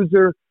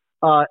 closer.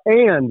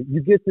 And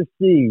you get to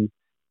see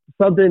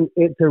something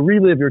to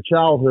relive your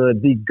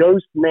childhood. The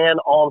ghost man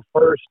on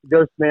first,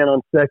 ghost man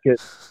on second.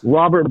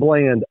 Robert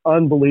Bland,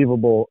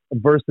 unbelievable,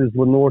 versus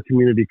Lenore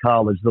Community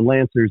College. The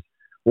Lancers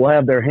will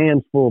have their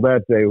hands full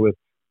that day with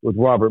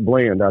Robert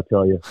Bland, I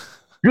tell you.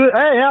 Good.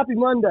 Hey, happy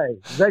Monday.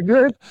 Is that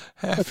good?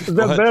 Is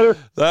that better?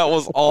 That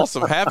was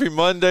awesome. Happy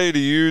Monday to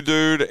you,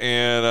 dude.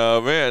 And,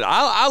 man,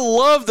 I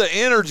love the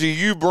energy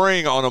you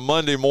bring on a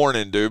Monday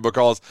morning, dude,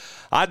 because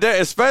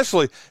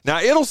especially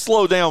now it'll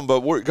slow down,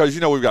 but because,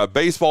 we've got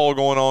baseball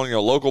going on,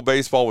 local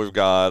baseball. We've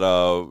got,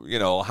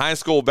 high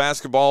school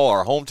basketball,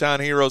 our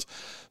hometown heroes.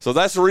 So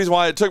that's the reason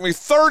why it took me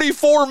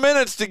 34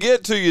 minutes to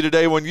get to you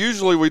today, when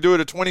usually we do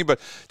it at 20, but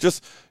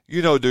just –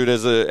 dude,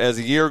 as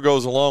a year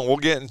goes along, we'll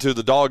get into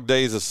the dog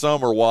days of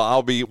summer where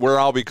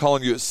I'll be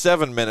calling you at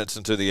 7 minutes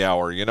into the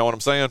hour. You know what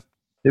I'm saying?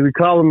 He'll be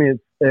calling me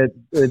at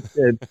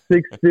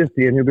 6:50,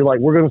 and he'll be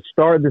like, "We're going to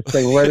start this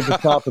thing right at the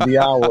top of the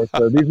hour.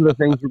 So these are the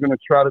things we're going to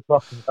try to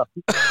talk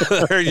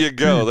about." There you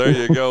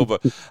go.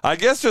 But I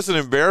guess just an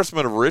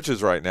embarrassment of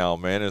riches right now,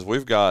 man, is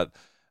we've got.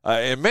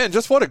 And, man,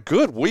 just what a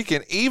good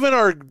weekend. Even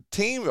our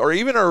team, or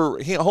even our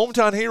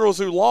hometown heroes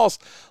who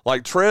lost,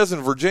 like Trez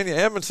and Virginia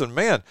Edmondson,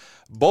 man,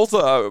 both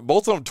of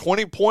them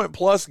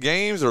 20-point-plus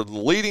games, are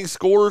leading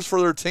scorers for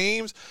their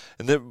teams.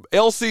 And the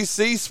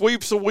LCC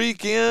sweeps a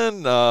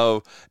weekend.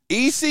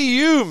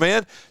 ECU,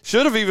 man,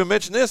 should have even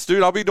mentioned this,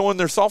 dude. I'll be doing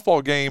their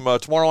softball game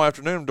tomorrow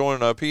afternoon. I'm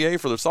doing a PA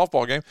for their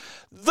softball game.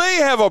 They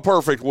have a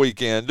perfect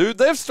weekend, dude.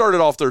 They've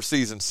started off their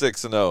season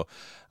 6-0.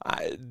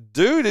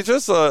 Dude, it's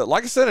just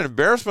like I said, an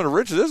embarrassment of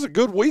riches. This is a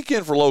good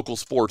weekend for local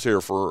sports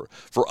here for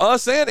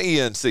us and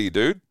ENC,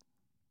 dude.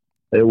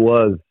 It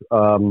was,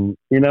 and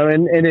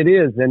it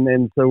is,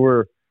 and so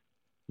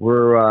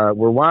we're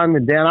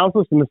winding down. I was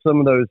listening to some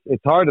of those.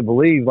 It's hard to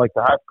believe, like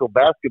the high school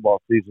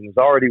basketball season is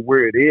already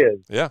where it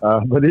is. Yeah,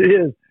 but it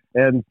is,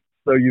 and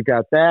so you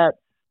got that.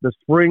 The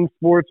spring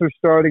sports are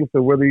starting.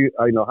 So whether you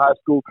high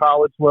school,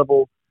 college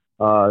level.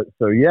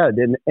 So yeah,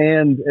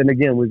 and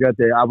again, we've got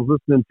I was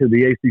listening to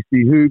the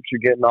ACC hoops. You're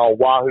getting all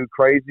Wahoo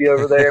crazy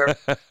over there.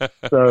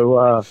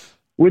 So,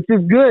 which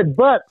is good,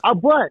 but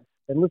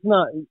let's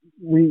not,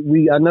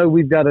 I know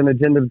we've got an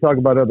agenda to talk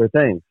about other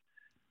things,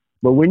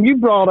 but when you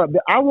brought up,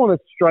 I want to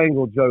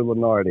strangle Joe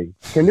Lunardi.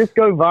 Can this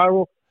go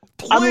viral?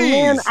 Please. I mean,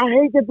 man, I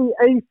hate that the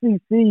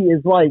ACC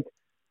is like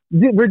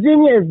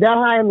Virginia is that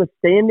high in the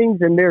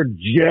standings and they're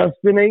just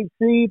an 8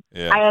 seed.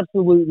 Yeah. I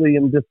absolutely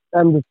am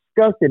I'm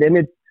disgusted, and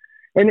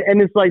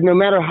it's like no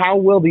matter how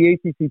well the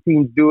ACC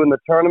teams do in the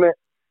tournament,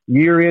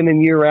 year in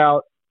and year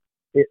out,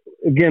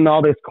 again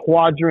all this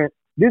quadrant.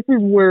 This is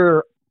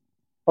where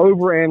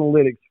over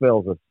analytics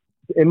fails us,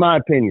 in my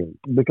opinion,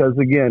 because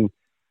again.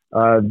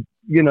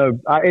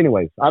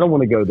 Anyways, I don't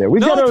want to go there.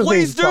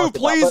 Please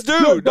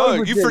do.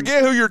 No, you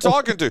forget who you're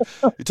talking to.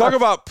 You talk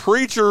about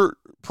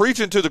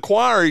preaching to the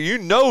choir.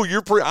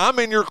 I'm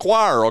in your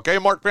choir, okay,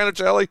 Mark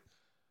Panichelli?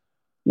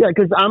 Yeah,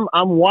 because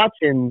I'm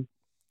watching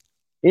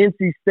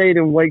NC State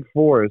and Wake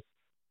Forest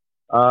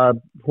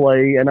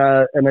play,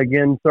 and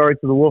again, sorry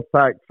to the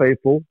Wolfpack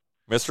faithful,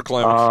 Mr.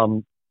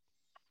 Clemens.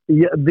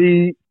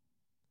 The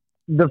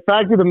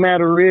fact of the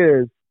matter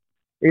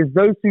is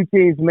those two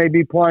teams may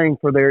be playing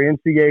for their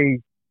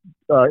NCAA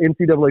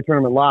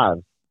tournament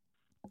lives,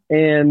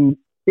 and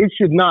it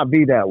should not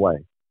be that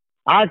way.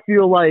 I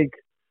feel like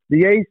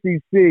the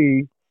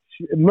ACC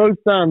most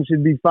times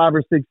should be 5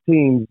 or 6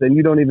 teams, and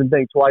you don't even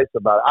think twice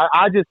about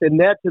it. And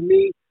that to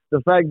me,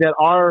 the fact that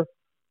our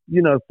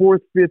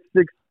 4th, 5th,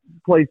 6th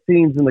place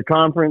teams in the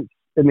conference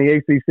in the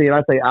ACC, and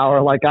I say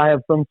our like I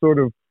have some sort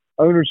of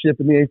ownership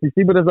in the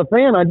ACC, but as a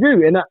fan I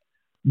do,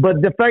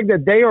 but the fact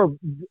that they are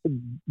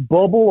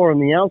bubble or on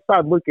the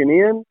outside looking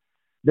in,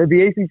 that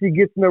the ACC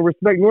gets no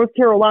respect. North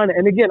Carolina,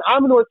 and again,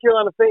 I'm a North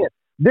Carolina fan.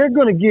 They're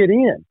going to get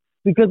in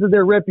because of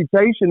their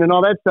reputation and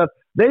all that stuff.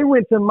 They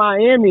went to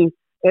Miami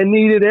and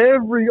needed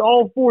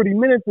all 40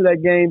 minutes of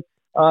that game.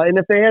 And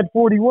if they had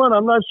 41,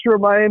 I'm not sure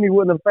Miami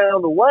wouldn't have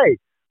found a way.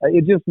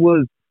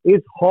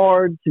 It's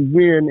hard to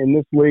win in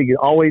this league. It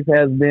always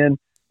has been.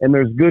 And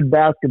there's good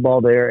basketball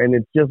there. And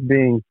it's just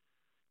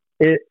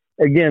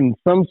again,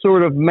 some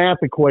sort of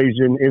math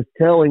equation is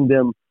telling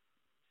them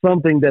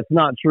something that's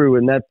not true,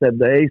 and that's that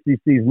the ACC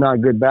is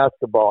not good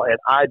basketball. And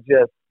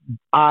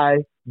I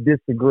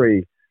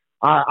disagree.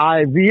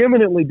 I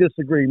vehemently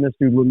disagree,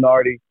 Mr.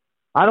 Lunardi.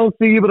 I don't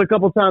see you but a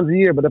couple times a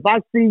year, but if I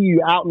see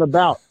you out and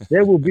about,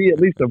 there will be at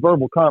least a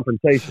verbal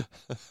confrontation.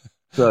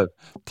 So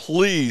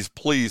please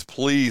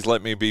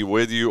let me be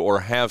with you, or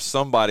have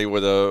somebody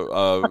with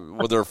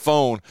with their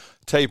phone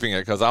taping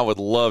it, because I would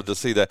love to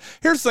see that.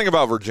 Here's the thing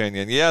about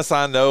Virginia, and yes,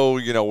 I know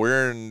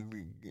we're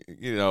in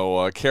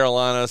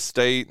Carolina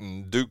State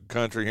and Duke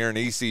country here in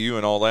ECU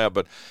and all that,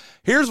 but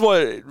here's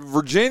what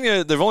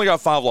Virginia, they've only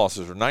got 5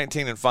 losses. They're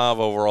 19-5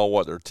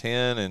 overall. They're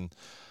 10-3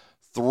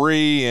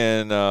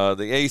 in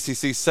the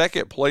ACC,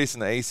 second place in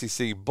the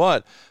ACC.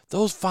 But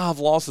those 5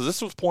 losses,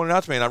 this was pointed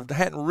out to me, and I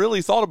hadn't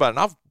really thought about it, and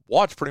I've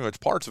watched pretty much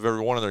parts of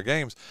every one of their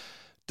games.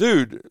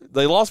 Dude,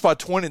 they lost by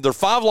 20. They're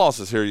 5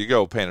 losses. Here you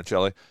go,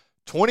 Panichelli.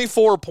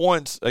 24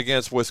 points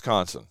against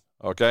Wisconsin,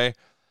 okay?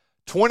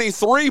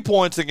 23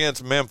 points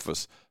against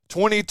Memphis.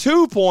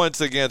 22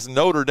 points against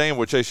Notre Dame,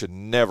 which they should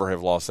never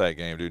have lost that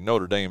game, dude.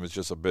 Notre Dame is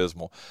just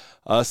abysmal.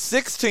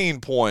 16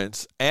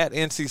 points at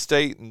NC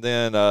State, and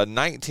then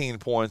 19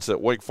 points at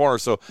Wake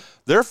Forest. So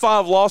their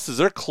 5 losses,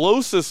 their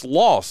closest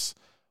loss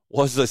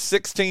was a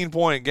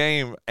 16-point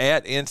game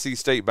at NC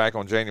State back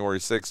on January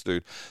 6th,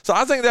 dude. So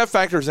I think that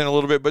factors in a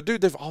little bit. But, dude,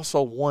 they've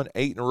also won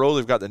 8 in a row.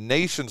 They've got the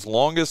nation's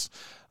longest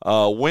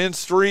win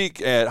streak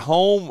at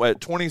home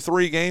at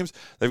 23 games.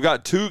 They've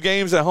got 2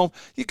 games at home.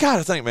 You got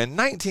to think, man,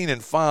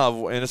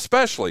 19-5, and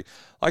especially,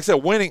 like I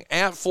said, winning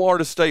at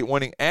Florida State,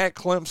 winning at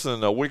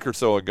Clemson a week or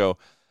so ago,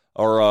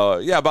 or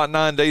about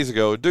 9 days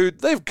ago. Dude,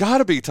 they've got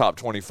to be top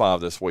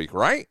 25 this week,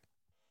 right?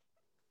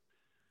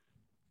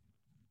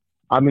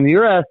 I mean,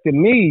 you're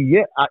asking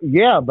me,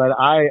 yeah, but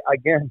I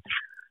think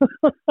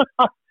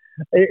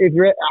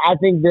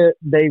that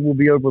they will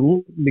be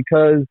overlooked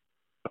because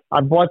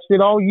I've watched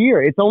it all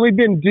year. It's only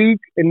been Duke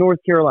and North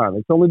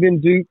Carolina.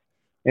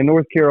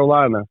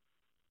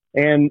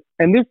 And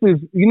this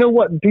is,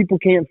 what people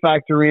can't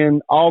factor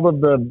in, all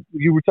of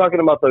you were talking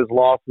about those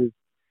losses,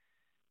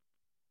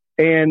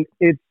 and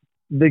it's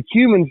the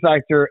human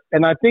factor.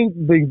 And I think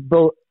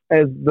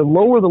as the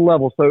lower the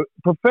level, so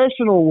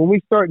professional, when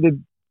we start to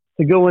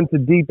go into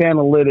deep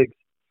analytics,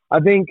 I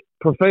think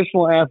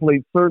professional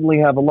athletes certainly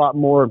have a lot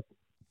more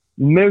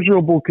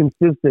measurable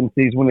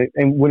consistencies when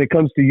it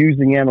comes to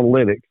using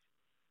analytics.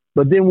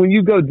 But then when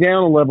you go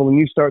down a level and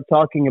you start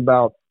talking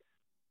about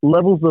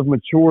levels of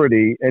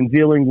maturity and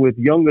dealing with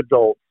young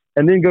adults,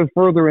 and then go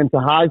further into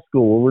high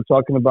school where we're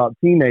talking about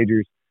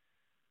teenagers,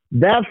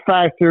 that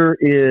factor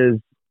is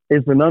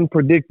an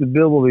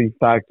unpredictability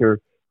factor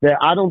that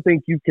I don't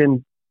think you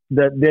can,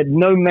 that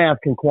no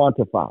math can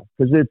quantify,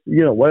 because it's,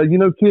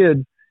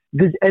 kids,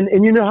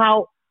 and you know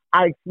how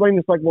I explain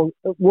this, like,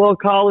 well,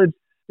 college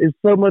is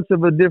so much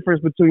of a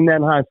difference between that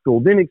and high school.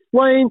 Then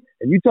explain,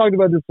 and you talked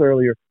about this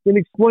earlier, then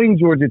explain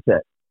Georgia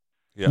Tech.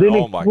 Yeah, then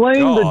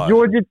explain the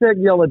Georgia Tech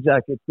Yellow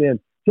Jackets. Then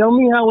tell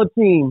me how a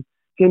team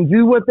can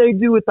do what they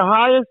do at the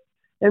highest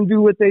and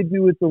do what they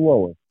do at the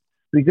lowest.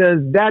 Because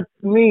that,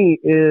 to me,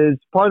 is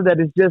part of that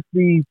is just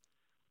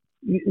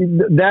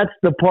that's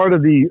the part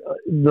of the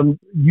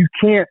you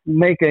can't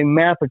make a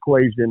math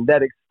equation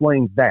that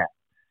explains that.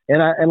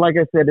 And like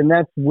I said, and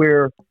that's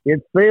where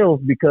it fails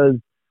because,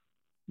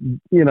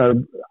 you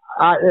know,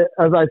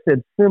 as I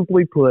said,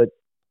 simply put,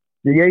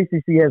 the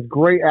ACC has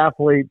great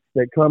athletes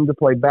that come to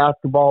play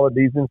basketball at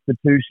these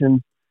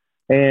institutions,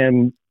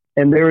 and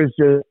there is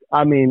just,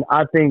 I mean,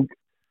 I think,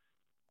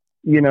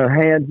 you know,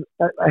 hands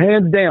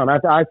down,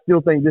 I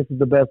still think this is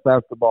the best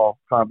basketball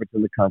conference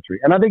in the country,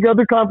 and I think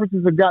other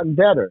conferences have gotten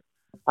better.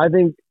 I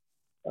think,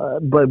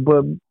 but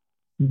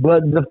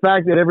the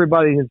fact that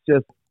everybody has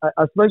just,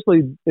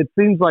 especially, it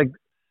seems like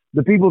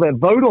the people that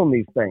vote on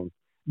these things,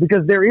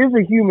 because there is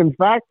a human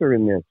factor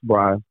in this,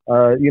 Bryan.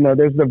 You know,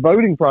 there's the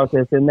voting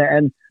process in that,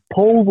 and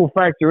polls will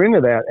factor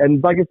into that.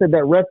 And like I said,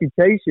 that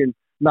reputation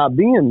not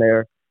being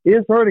there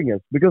is hurting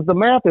us because the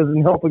math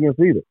isn't helping us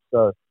either.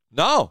 So.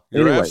 No,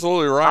 you're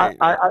absolutely right.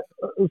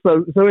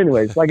 So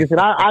anyways, like I said,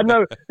 I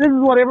know this is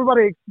what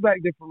everybody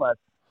expected from us.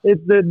 It's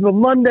the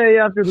Monday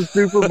after the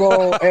Super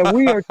Bowl, and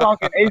we are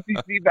talking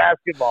ACC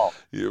basketball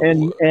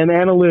and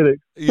analytics.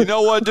 You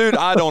know what, dude?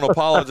 I don't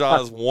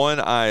apologize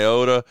one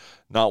iota,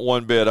 not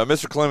one bit.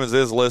 Mr. Clemens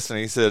is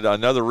listening. He said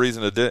another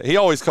reason to he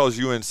always calls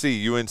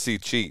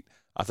UNC cheat.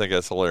 I think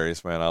that's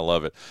hilarious, man. I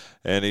love it.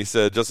 And he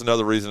said just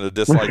another reason to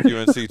dislike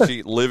UNC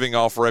cheat, living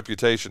off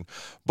reputation.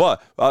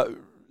 But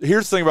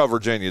here's the thing about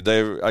Virginia.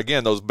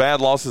 Again, those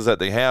bad losses that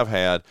they have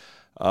had,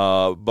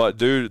 but,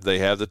 dude, they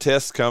have the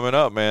tests coming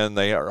up, man.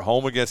 They are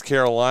home against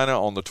Carolina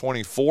on the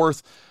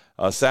 24th,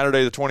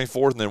 Saturday the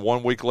 24th, and then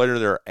 1 week later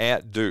they're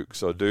at Duke.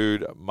 So,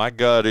 dude, my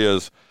gut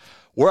is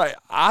where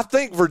I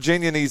think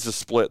Virginia needs to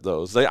split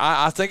those.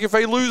 I think if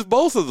they lose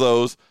both of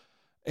those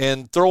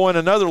and throw in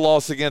another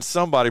loss against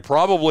somebody,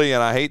 probably,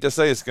 and I hate to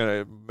say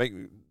I'm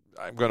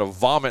going to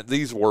vomit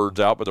these words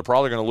out, but they're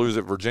probably going to lose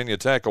at Virginia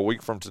Tech a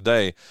week from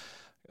today.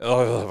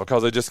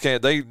 Because they just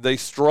can't. They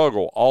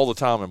struggle all the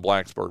time in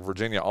Blacksburg.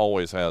 Virginia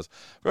always has.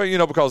 Well, you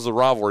know, because of the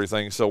rivalry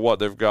thing. So what?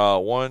 They've got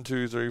 1,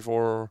 2, 3,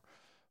 4,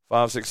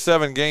 5, 6,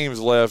 7 games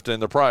left,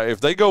 and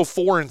if they go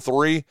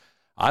 4-3,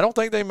 I don't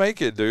think they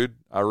make it, dude.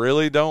 I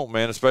really don't,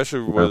 man. Especially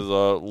with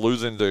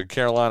losing to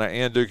Carolina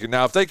and Duke.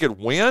 Now, if they could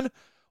win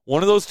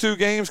one of those 2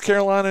 games,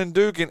 Carolina and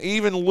Duke, and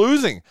even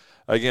losing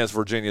against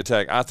Virginia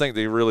Tech, I think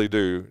they really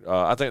do.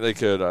 I think they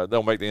could.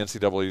 They'll make the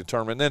NCAA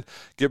tournament, and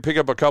then pick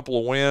up a couple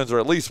of wins or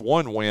at least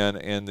one win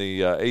in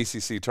the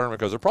ACC tournament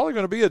because they're probably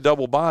going to be a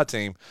double bye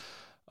team.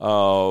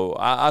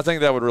 I think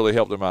that would really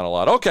help them out a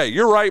lot. Okay,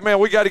 you're right, man.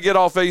 We got to get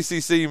off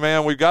ACC,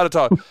 man. We've got to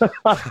talk. Dude,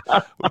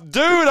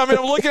 I mean,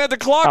 I'm looking at the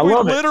clock. We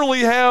literally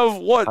have,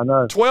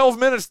 12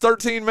 minutes,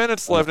 13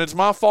 minutes left. And it's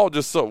my fault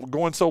just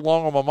going so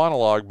long on my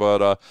monologue.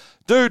 But,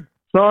 dude.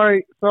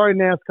 Sorry,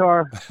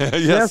 NASCAR.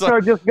 Yes,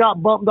 NASCAR just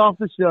got bumped off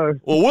the show.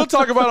 Well, we'll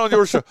talk about it on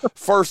your show.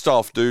 First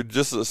off, dude,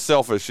 just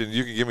selfish, and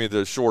you can give me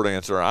the short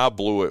answer. I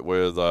blew it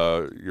with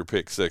your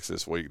pick 6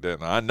 this week,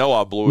 didn't I? I know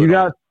I blew it. You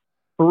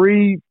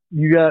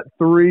got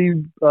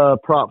three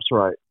props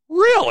right.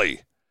 Really?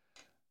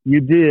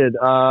 You did.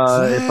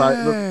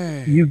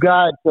 You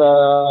got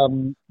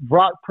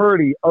Brock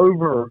Purdy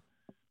over.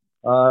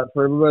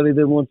 For everybody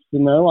that wants to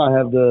know, I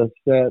have the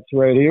stats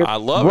right here. I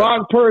love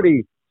Brock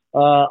Purdy.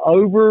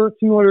 Over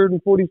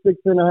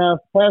 246.5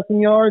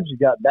 passing yards. You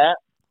got that.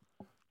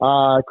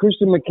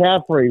 Christian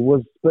McCaffrey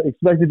was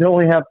expected to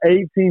only have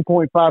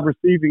 18.5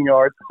 receiving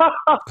yards.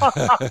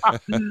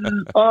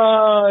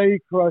 He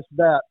crushed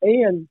that.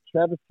 And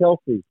Travis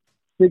Kelce,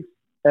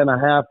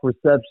 6.5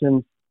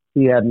 receptions.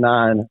 He had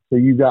 9. So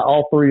you got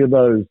all 3 of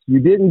those. You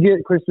didn't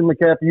get Christian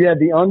McCaffrey. You had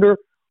the under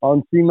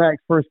on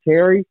C-Mac's first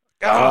carry,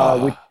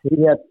 which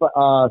he had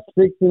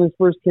 6 in his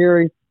first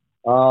carry.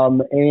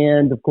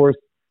 And, of course,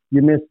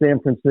 you missed San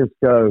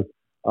Francisco,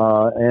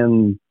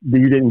 and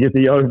you didn't get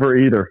the over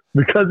either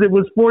because it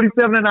was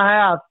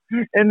 47.5,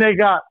 and they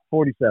got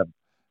 47.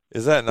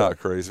 Is that not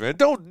crazy, man?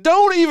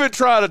 Don't even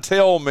try to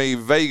tell me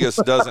Vegas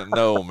doesn't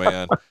know,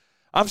 man.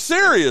 I'm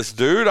serious,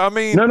 dude. I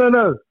mean,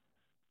 no.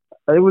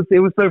 It was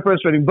so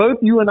frustrating. Both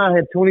you and I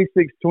had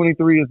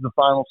 26-23 as the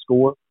final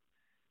score,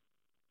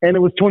 and it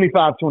was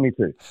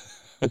 25-22.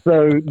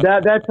 So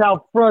that's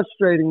how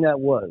frustrating that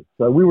was.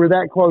 So we were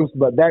that close,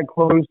 but that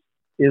close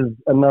is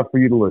enough for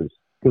you to lose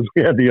because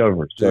we had the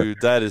over. So,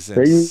 dude, that is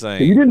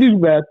insane. You didn't do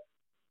bad.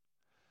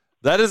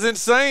 That is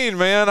insane,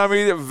 man. I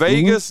mean,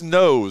 Vegas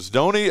knows.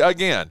 Don't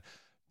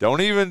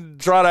even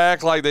try to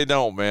act like they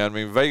don't, man. I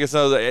mean, Vegas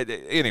knows.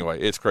 Anyway,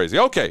 it's crazy.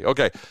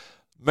 Okay,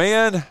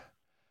 man.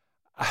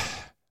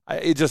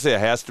 It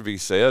has to be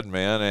said,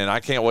 man, and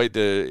I can't wait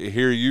to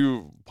hear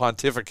you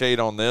pontificate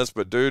on this.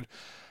 But, dude,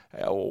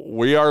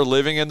 we are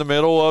living in the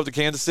middle of the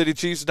Kansas City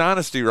Chiefs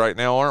dynasty right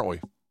now, aren't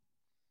we?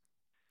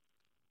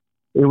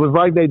 It was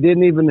like they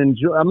didn't even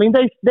enjoy. I mean,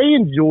 they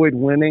enjoyed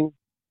winning,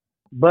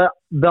 but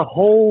the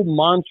whole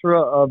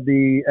mantra of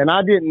and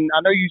I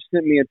know you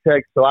sent me a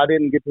text, so I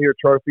didn't get to hear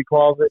Trophy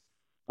Closet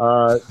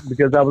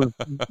because I was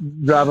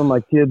driving my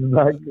kids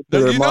back to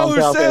their mom's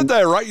house.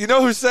 You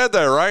know who said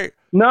that, right?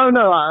 No.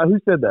 Who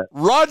said that?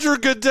 Roger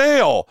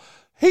Goodell.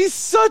 He's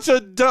such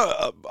a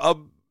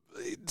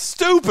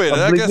stupid.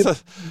 I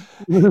guess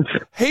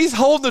he's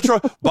holding the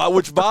trophy.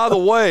 Which, by the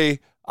way,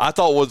 I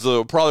thought was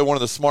probably one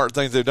of the smart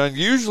things they've done.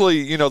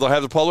 Usually, they'll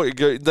have the public,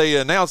 they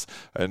announce,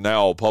 and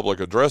now public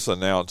address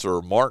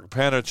announcer Mark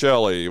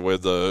Panichelli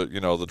with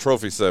the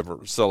trophy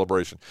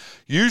celebration.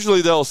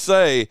 Usually they'll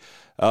say,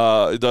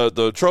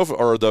 the trophy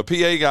or the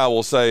PA guy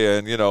will say,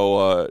 and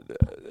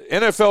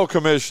NFL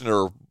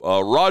commissioner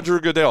Roger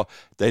Goodell.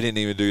 They didn't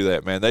even do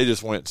that, man. They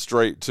just went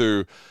straight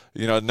to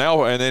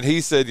now, and then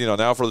he said,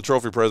 now for the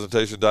trophy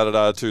presentation,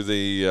 to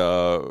the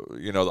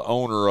the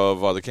owner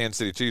of the Kansas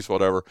City Chiefs,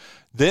 whatever.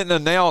 Didn't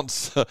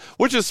announce,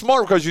 which is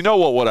smart because you know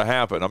what would have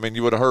happened. I mean,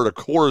 you would have heard a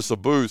chorus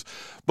of boos.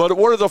 But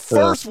what are the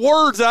first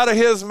words out of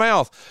his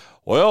mouth?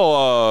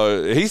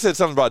 Well, he said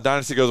something about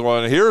Dynasty goes,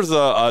 well, here's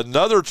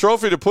another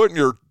trophy to put in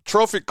your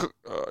trophy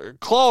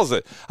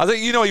closet. I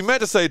think, he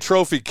meant to say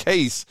trophy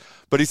case,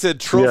 but he said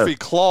trophy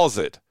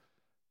closet.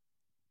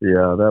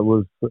 Yeah, that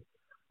was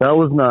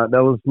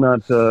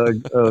not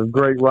a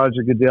great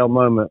Roger Goodell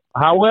moment.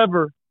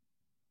 However,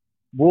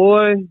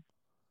 boy,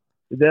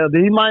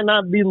 he might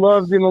not be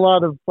loved in a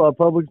lot of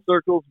public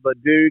circles, but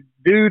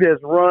dude has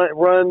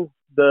runs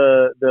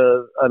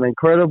an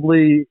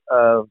incredibly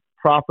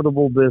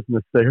profitable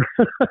business there.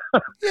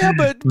 Yeah,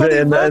 but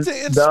he runs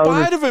it in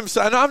spite of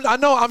himself. And I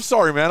know, I'm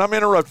sorry, man. I'm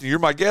interrupting you. You're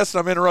my guest, and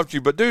I'm interrupting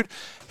you. But, dude,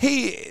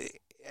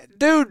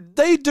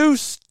 they do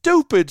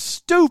stupid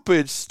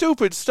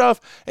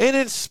stuff, and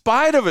in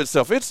spite of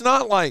itself. It's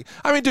not like,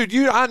 I mean, dude,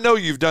 I know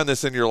you've done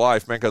this in your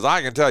life, man, because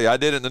I can tell you, I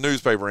did it in the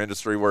newspaper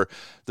industry where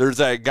there's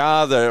that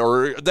guy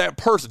or that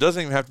person,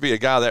 doesn't even have to be a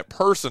guy, that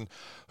person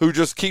who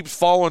just keeps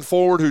falling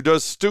forward, who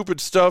does stupid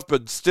stuff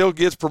but still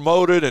gets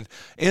promoted and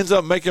ends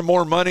up making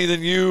more money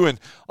than you and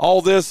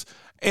all this,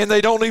 and they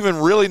don't even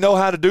really know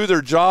how to do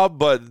their job,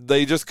 but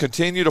they just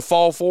continue to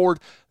fall forward.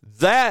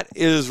 That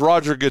is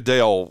Roger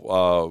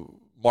Goodell,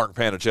 Mark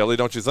Panichelli,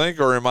 don't you think,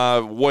 or am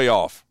I way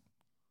off?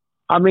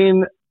 I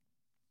mean,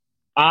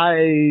 yeah.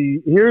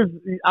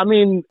 I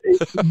mean,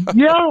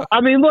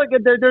 look,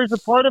 there's a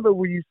part of it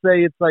where you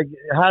say it's like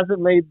it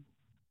hasn't made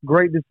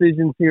great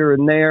decisions here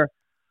and there,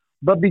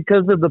 but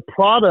because of the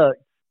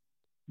product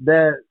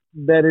that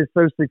is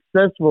so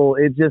successful,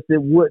 it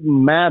wouldn't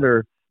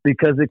matter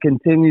because it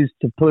continues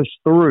to push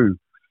through.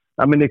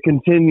 I mean, it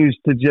continues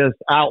to just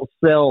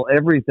outsell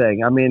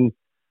everything. I mean,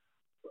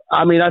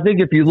 I think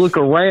if you look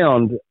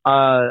around,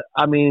 the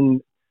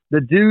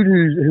dude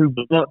who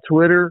bought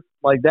Twitter,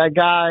 like that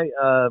guy,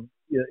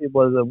 it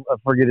was I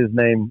forget his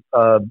name,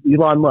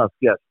 Elon Musk.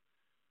 Yes.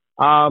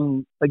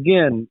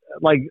 Again,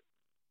 like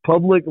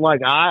public,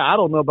 like I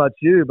don't know about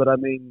you, but I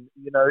mean,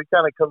 he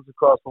kind of comes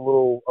across a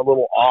little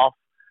off.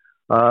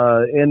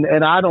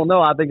 And I don't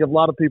know. I think a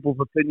lot of people's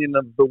opinion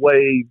of the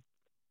way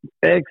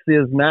X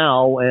is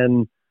now,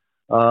 and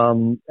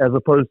as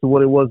opposed to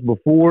what it was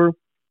before.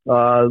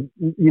 As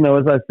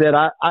I said,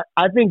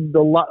 I think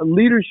the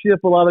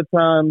leadership a lot of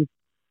times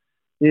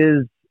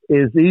is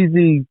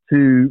easy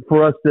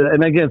for us to,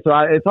 and again, so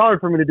it's hard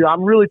for me to do.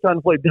 I'm really trying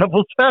to play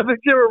devil's advocate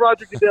with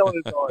Roger Goodell,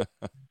 and it's hard.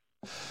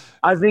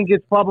 I think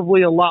it's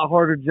probably a lot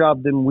harder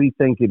job than we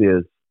think it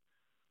is.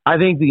 I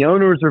think the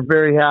owners are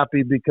very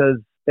happy because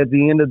at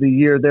the end of the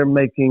year, they're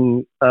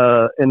making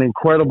an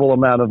incredible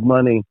amount of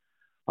money.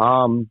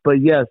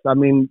 But yes, I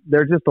mean,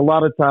 there's just a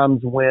lot of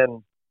times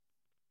when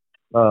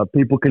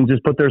people can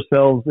just put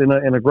themselves in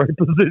a great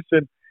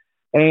position,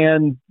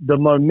 and the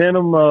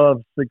momentum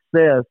of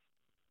success,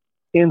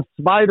 in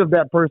spite of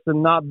that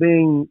person not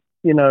being,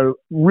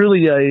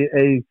 really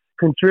a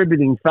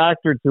contributing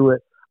factor to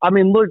it. I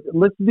mean, look,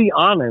 let's be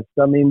honest.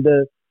 I mean,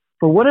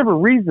 for whatever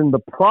reason, the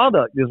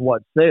product is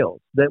what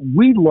sells. That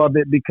we love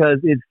it because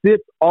it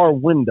fits our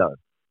window.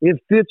 It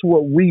fits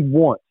what we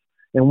want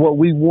and what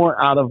we want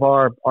out of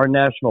our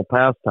national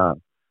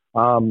pastime.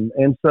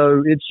 And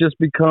so it's just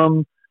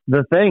become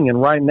the thing.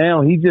 And right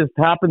now, he just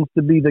happens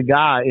to be the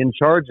guy in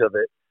charge of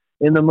it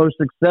in the most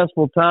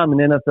successful time in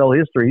NFL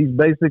history. He's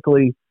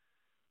basically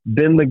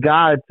been the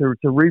guy to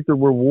reap the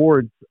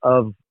rewards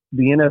of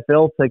the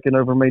NFL taking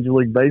over Major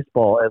League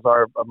Baseball as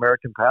our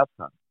American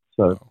pastime.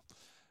 So,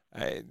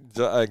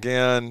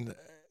 again,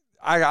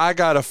 I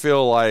got to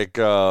feel like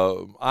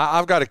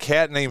I've got a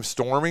cat named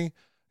Stormy.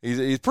 He's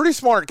a pretty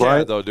smart cat,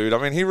 right? Though, dude.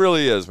 I mean, he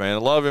really is, man. I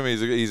love him.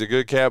 He's a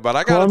good cat. But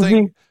I got to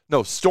think –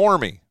 no,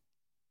 Stormy.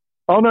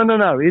 Oh,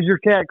 no. Is your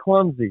cat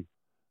clumsy?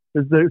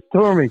 Is the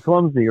Stormy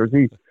clumsy? Or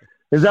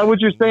is that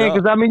what you're saying?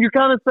 Because, I mean, you're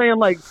kind of saying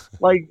like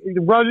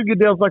Roger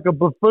Goodell's like a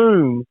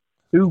buffoon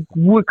who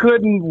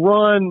couldn't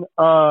run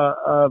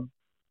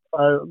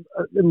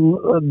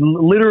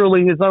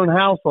literally his own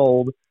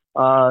household,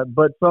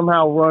 but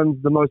somehow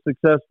runs the most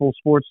successful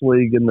sports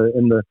league in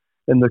the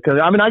country.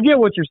 I mean, I get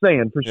what you're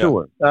saying for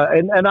sure,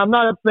 and I'm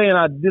not saying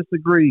I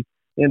disagree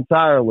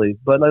entirely,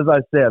 but as I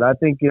said, I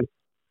think it's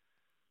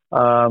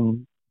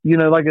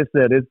like I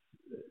said, it's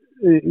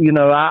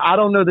I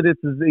don't know that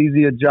it's as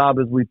easy a job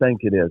as we think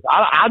it is.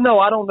 I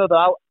don't know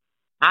that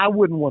I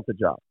wouldn't want the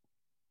job.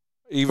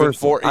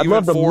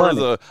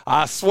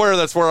 I swear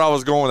that's where I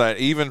was going with that.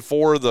 Even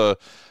for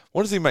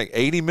what does he make?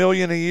 $80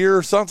 million a year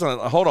or something?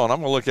 Hold on,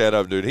 I'm gonna look that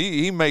up, dude.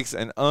 He makes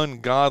an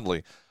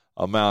ungodly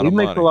amount of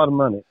money. He makes a lot of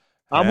money.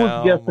 I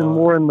was guessing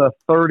more in the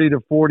 30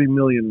 to 40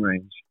 million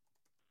range.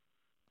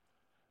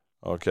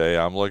 Okay,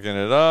 I'm looking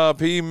it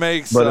up. He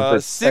makes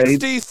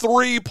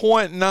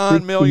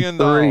 $63.9 million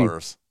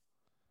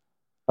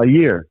a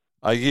year.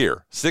 A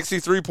year.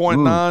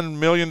 $63.9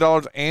 million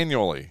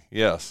annually.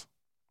 Yes.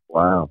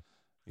 Wow.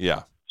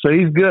 Yeah. So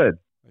he's good.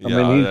 I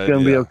mean, he's going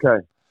to be okay.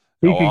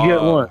 He could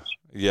get lunch.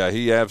 Yeah,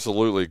 he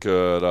absolutely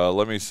could.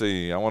 Let me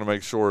see. I want to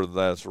make sure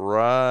that's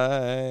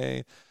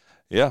right.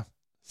 Yeah,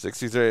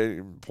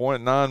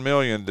 $63.9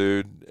 million,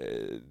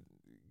 dude.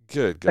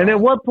 Good God. And at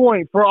what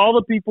point, for all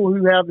the people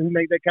who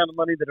make that kind of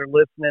money that are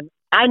listening,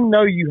 I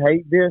know you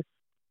hate this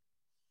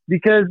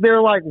because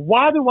they're like,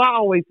 why do I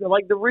always,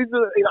 like the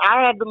reason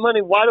I have the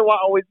money, why do I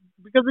always,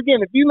 because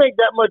again, if you make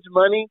that much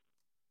money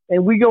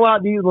and we go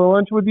out to eat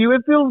lunch with you,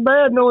 it feels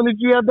bad knowing that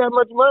you have that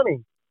much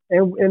money.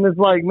 And it's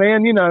like,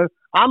 man,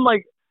 I'm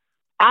like,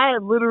 I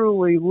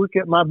literally look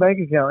at my bank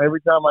account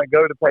every time I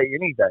go to pay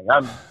anything.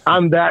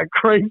 I'm that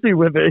crazy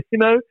with it,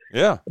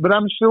 Yeah. But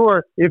I'm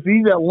sure if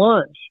he's at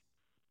lunch,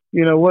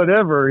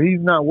 whatever,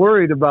 he's not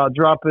worried about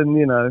dropping,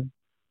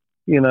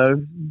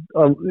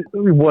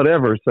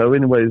 whatever. So,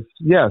 anyways,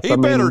 yes. He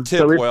better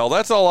tip well.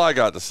 That's all I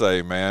got to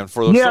say, man.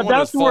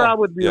 That's where I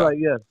would be like,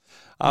 yes.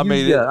 I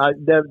mean, I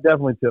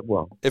definitely tip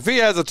well. If he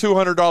has a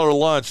 $200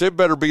 lunch, it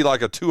better be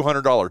like a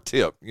 $200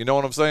 tip. You know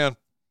what I'm saying?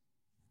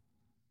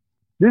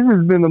 This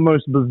has been the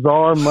most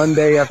bizarre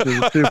Monday after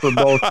the Super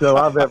Bowl show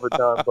I've ever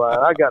done, Brian.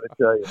 I got to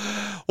tell you.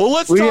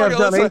 Well, we have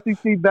done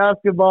ACC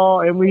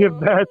basketball, and we have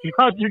bashed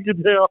Roger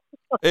Goodell.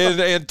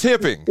 and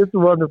tipping. It's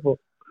wonderful.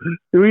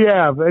 We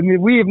have,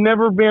 and we have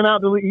never been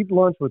out to eat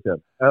lunch with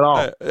him at all.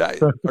 Are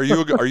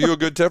you a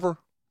good tipper?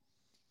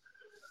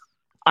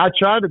 I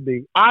try to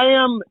be.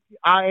 I am.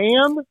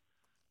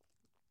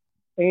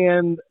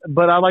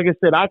 But like I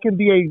said, I can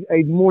be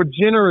a more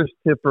generous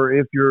tipper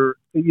if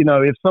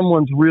if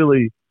someone's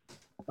really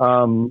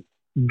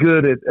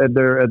good at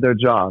their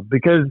job,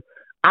 because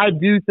I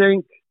do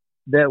think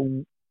that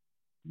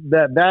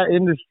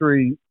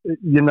industry,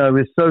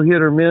 is so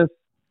hit or miss,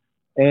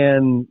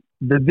 and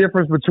the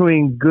difference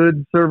between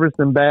good service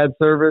and bad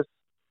service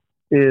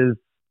is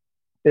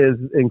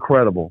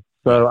incredible.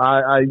 So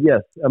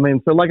yes, I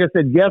mean, so like I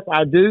said, yes,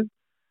 I do.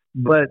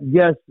 But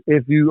yes,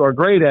 if you are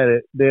great at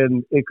it,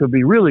 then it could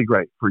be really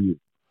great for you.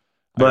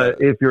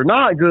 But if you're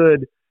not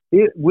good,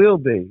 it will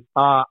be.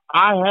 I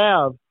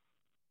have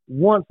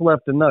once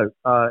left a note,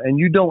 and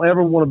you don't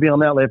ever want to be on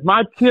that list. If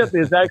my tip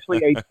is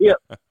actually a tip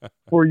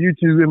for you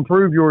to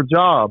improve your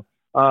job,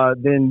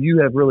 then you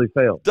have really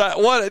failed.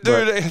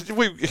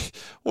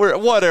 We're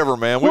whatever,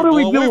 man. What are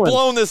we doing? We've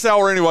blown this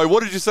hour anyway.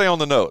 What did you say on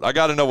the note? I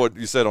got to know what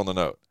you said on the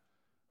note.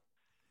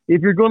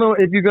 If you're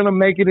gonna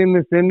make it in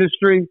this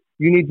industry,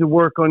 you need to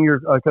work on your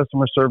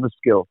customer service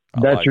skills.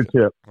 That's your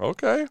tip.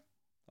 Okay,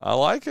 I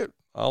like it.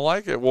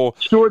 Well,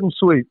 short and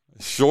sweet.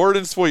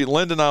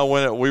 Linda and I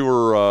went. We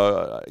were,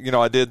 I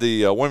did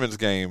the women's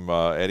game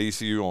at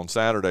ECU on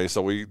Saturday,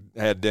 so we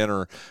had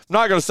dinner. I'm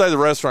not going to say the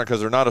restaurant because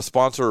they're not a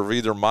sponsor of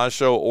either my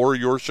show or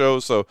your show,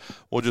 so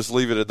we'll just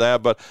leave it at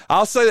that. But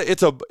I'll say that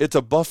it's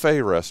a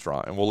buffet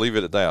restaurant, and we'll leave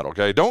it at that.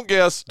 Okay, don't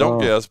guess,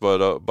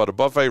 but a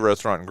buffet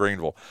restaurant in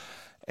Greenville,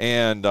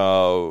 and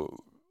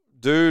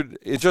dude,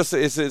 it's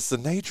the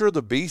nature of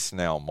the beast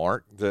now,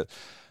 Mark. That.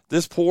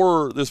 This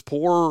poor, I was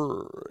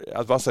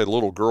about to say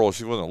little girl.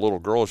 She wasn't a little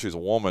girl. She's a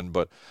woman.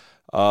 But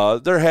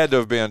there had to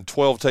have been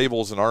 12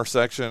 tables in our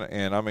section.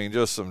 And, I mean,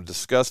 just some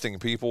disgusting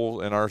people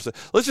in our section.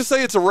 Let's just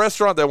say it's a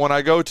restaurant that when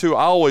I go to,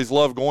 I always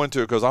love going to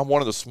because I'm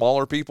one of the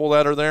smaller people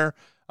that are there.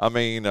 I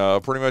mean,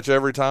 pretty much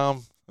every time.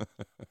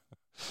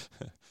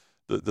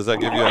 Does that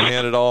give you a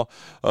hint at all?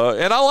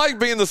 And I like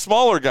being the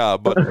smaller guy,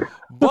 but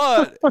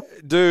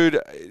dude,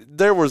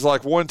 there was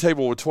like one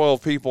table with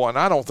 12 people, and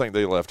I don't think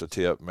they left a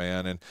tip,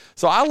 man. And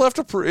so I left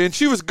and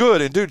she was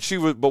good, and dude,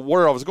 but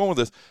where I was going with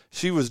this,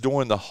 she was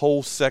doing the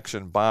whole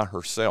section by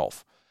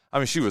herself. I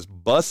mean, she was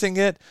bussing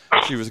it.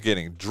 She was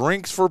getting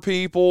drinks for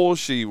people.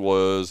 She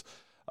was.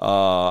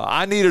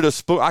 I needed a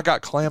spoon. I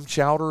got clam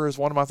chowder as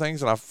one of my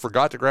things, and I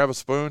forgot to grab a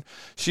spoon.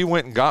 She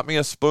went and got me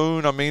a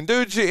spoon. I mean,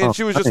 dude,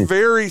 she was just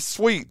very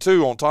sweet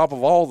too. On top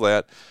of all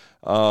that,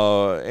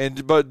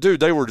 but dude,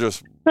 they were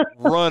just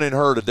running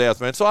her to death,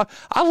 man. So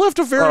I left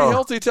a very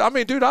healthy tip. I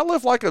mean, dude, I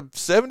left like a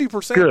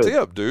 70%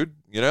 tip, dude.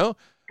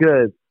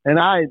 Good. And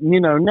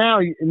now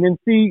and then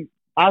see,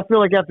 I feel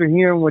like after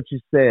hearing what you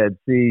said,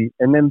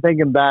 and then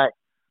thinking back,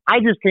 I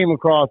just came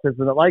across as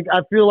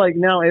I feel like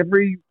now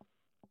every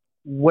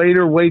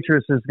waiter,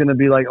 waitress is going to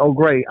be like, oh,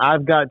 great,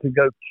 I've got to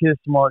go kiss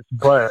Mark's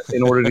butt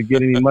in order to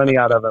get any money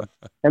out of him.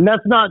 And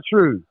that's not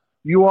true.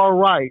 You are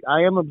right.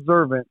 I am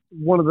observant.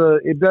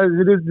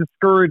 It is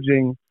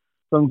discouraging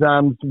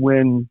sometimes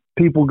when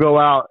people go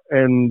out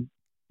and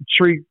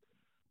treat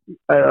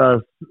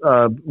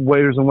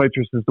waiters and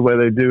waitresses the way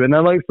they do. And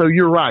so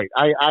you're right.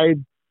 I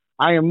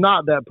am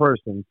not that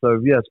person.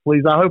 So yes,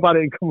 please. I hope I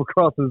didn't come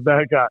across as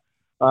that guy.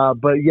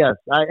 But yes,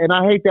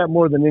 I hate that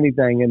more than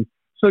anything. And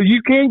so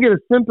you can get a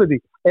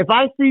sympathy. If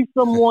I see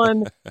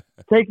someone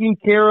taking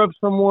care of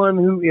someone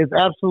who is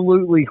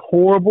absolutely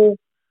horrible,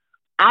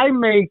 I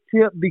may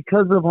tip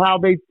because of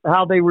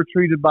how they were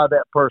treated by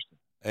that person.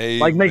 Amen.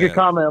 Like make a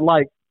comment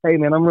like, "Hey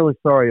man, I'm really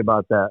sorry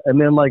about that," and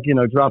then like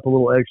drop a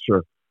little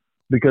extra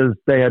because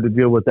they had to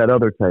deal with that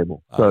other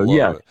table. So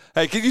yeah.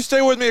 Hey, can you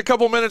stay with me a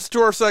couple minutes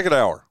to our second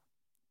hour?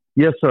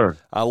 Yes, sir.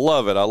 I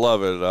love it.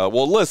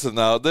 Well, listen,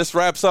 this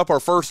wraps up our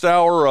first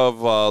hour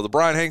of the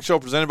Bryan Hank Show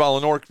presented by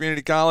Lenore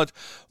Community College.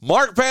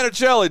 Mark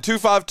Panichelli,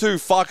 252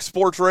 Fox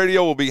Sports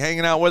Radio, will be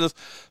hanging out with us.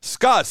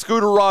 Scott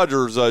Scooter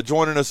Rogers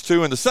joining us,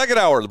 too, in the second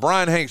hour of the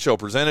Bryan Hank Show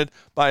presented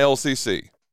by LCC.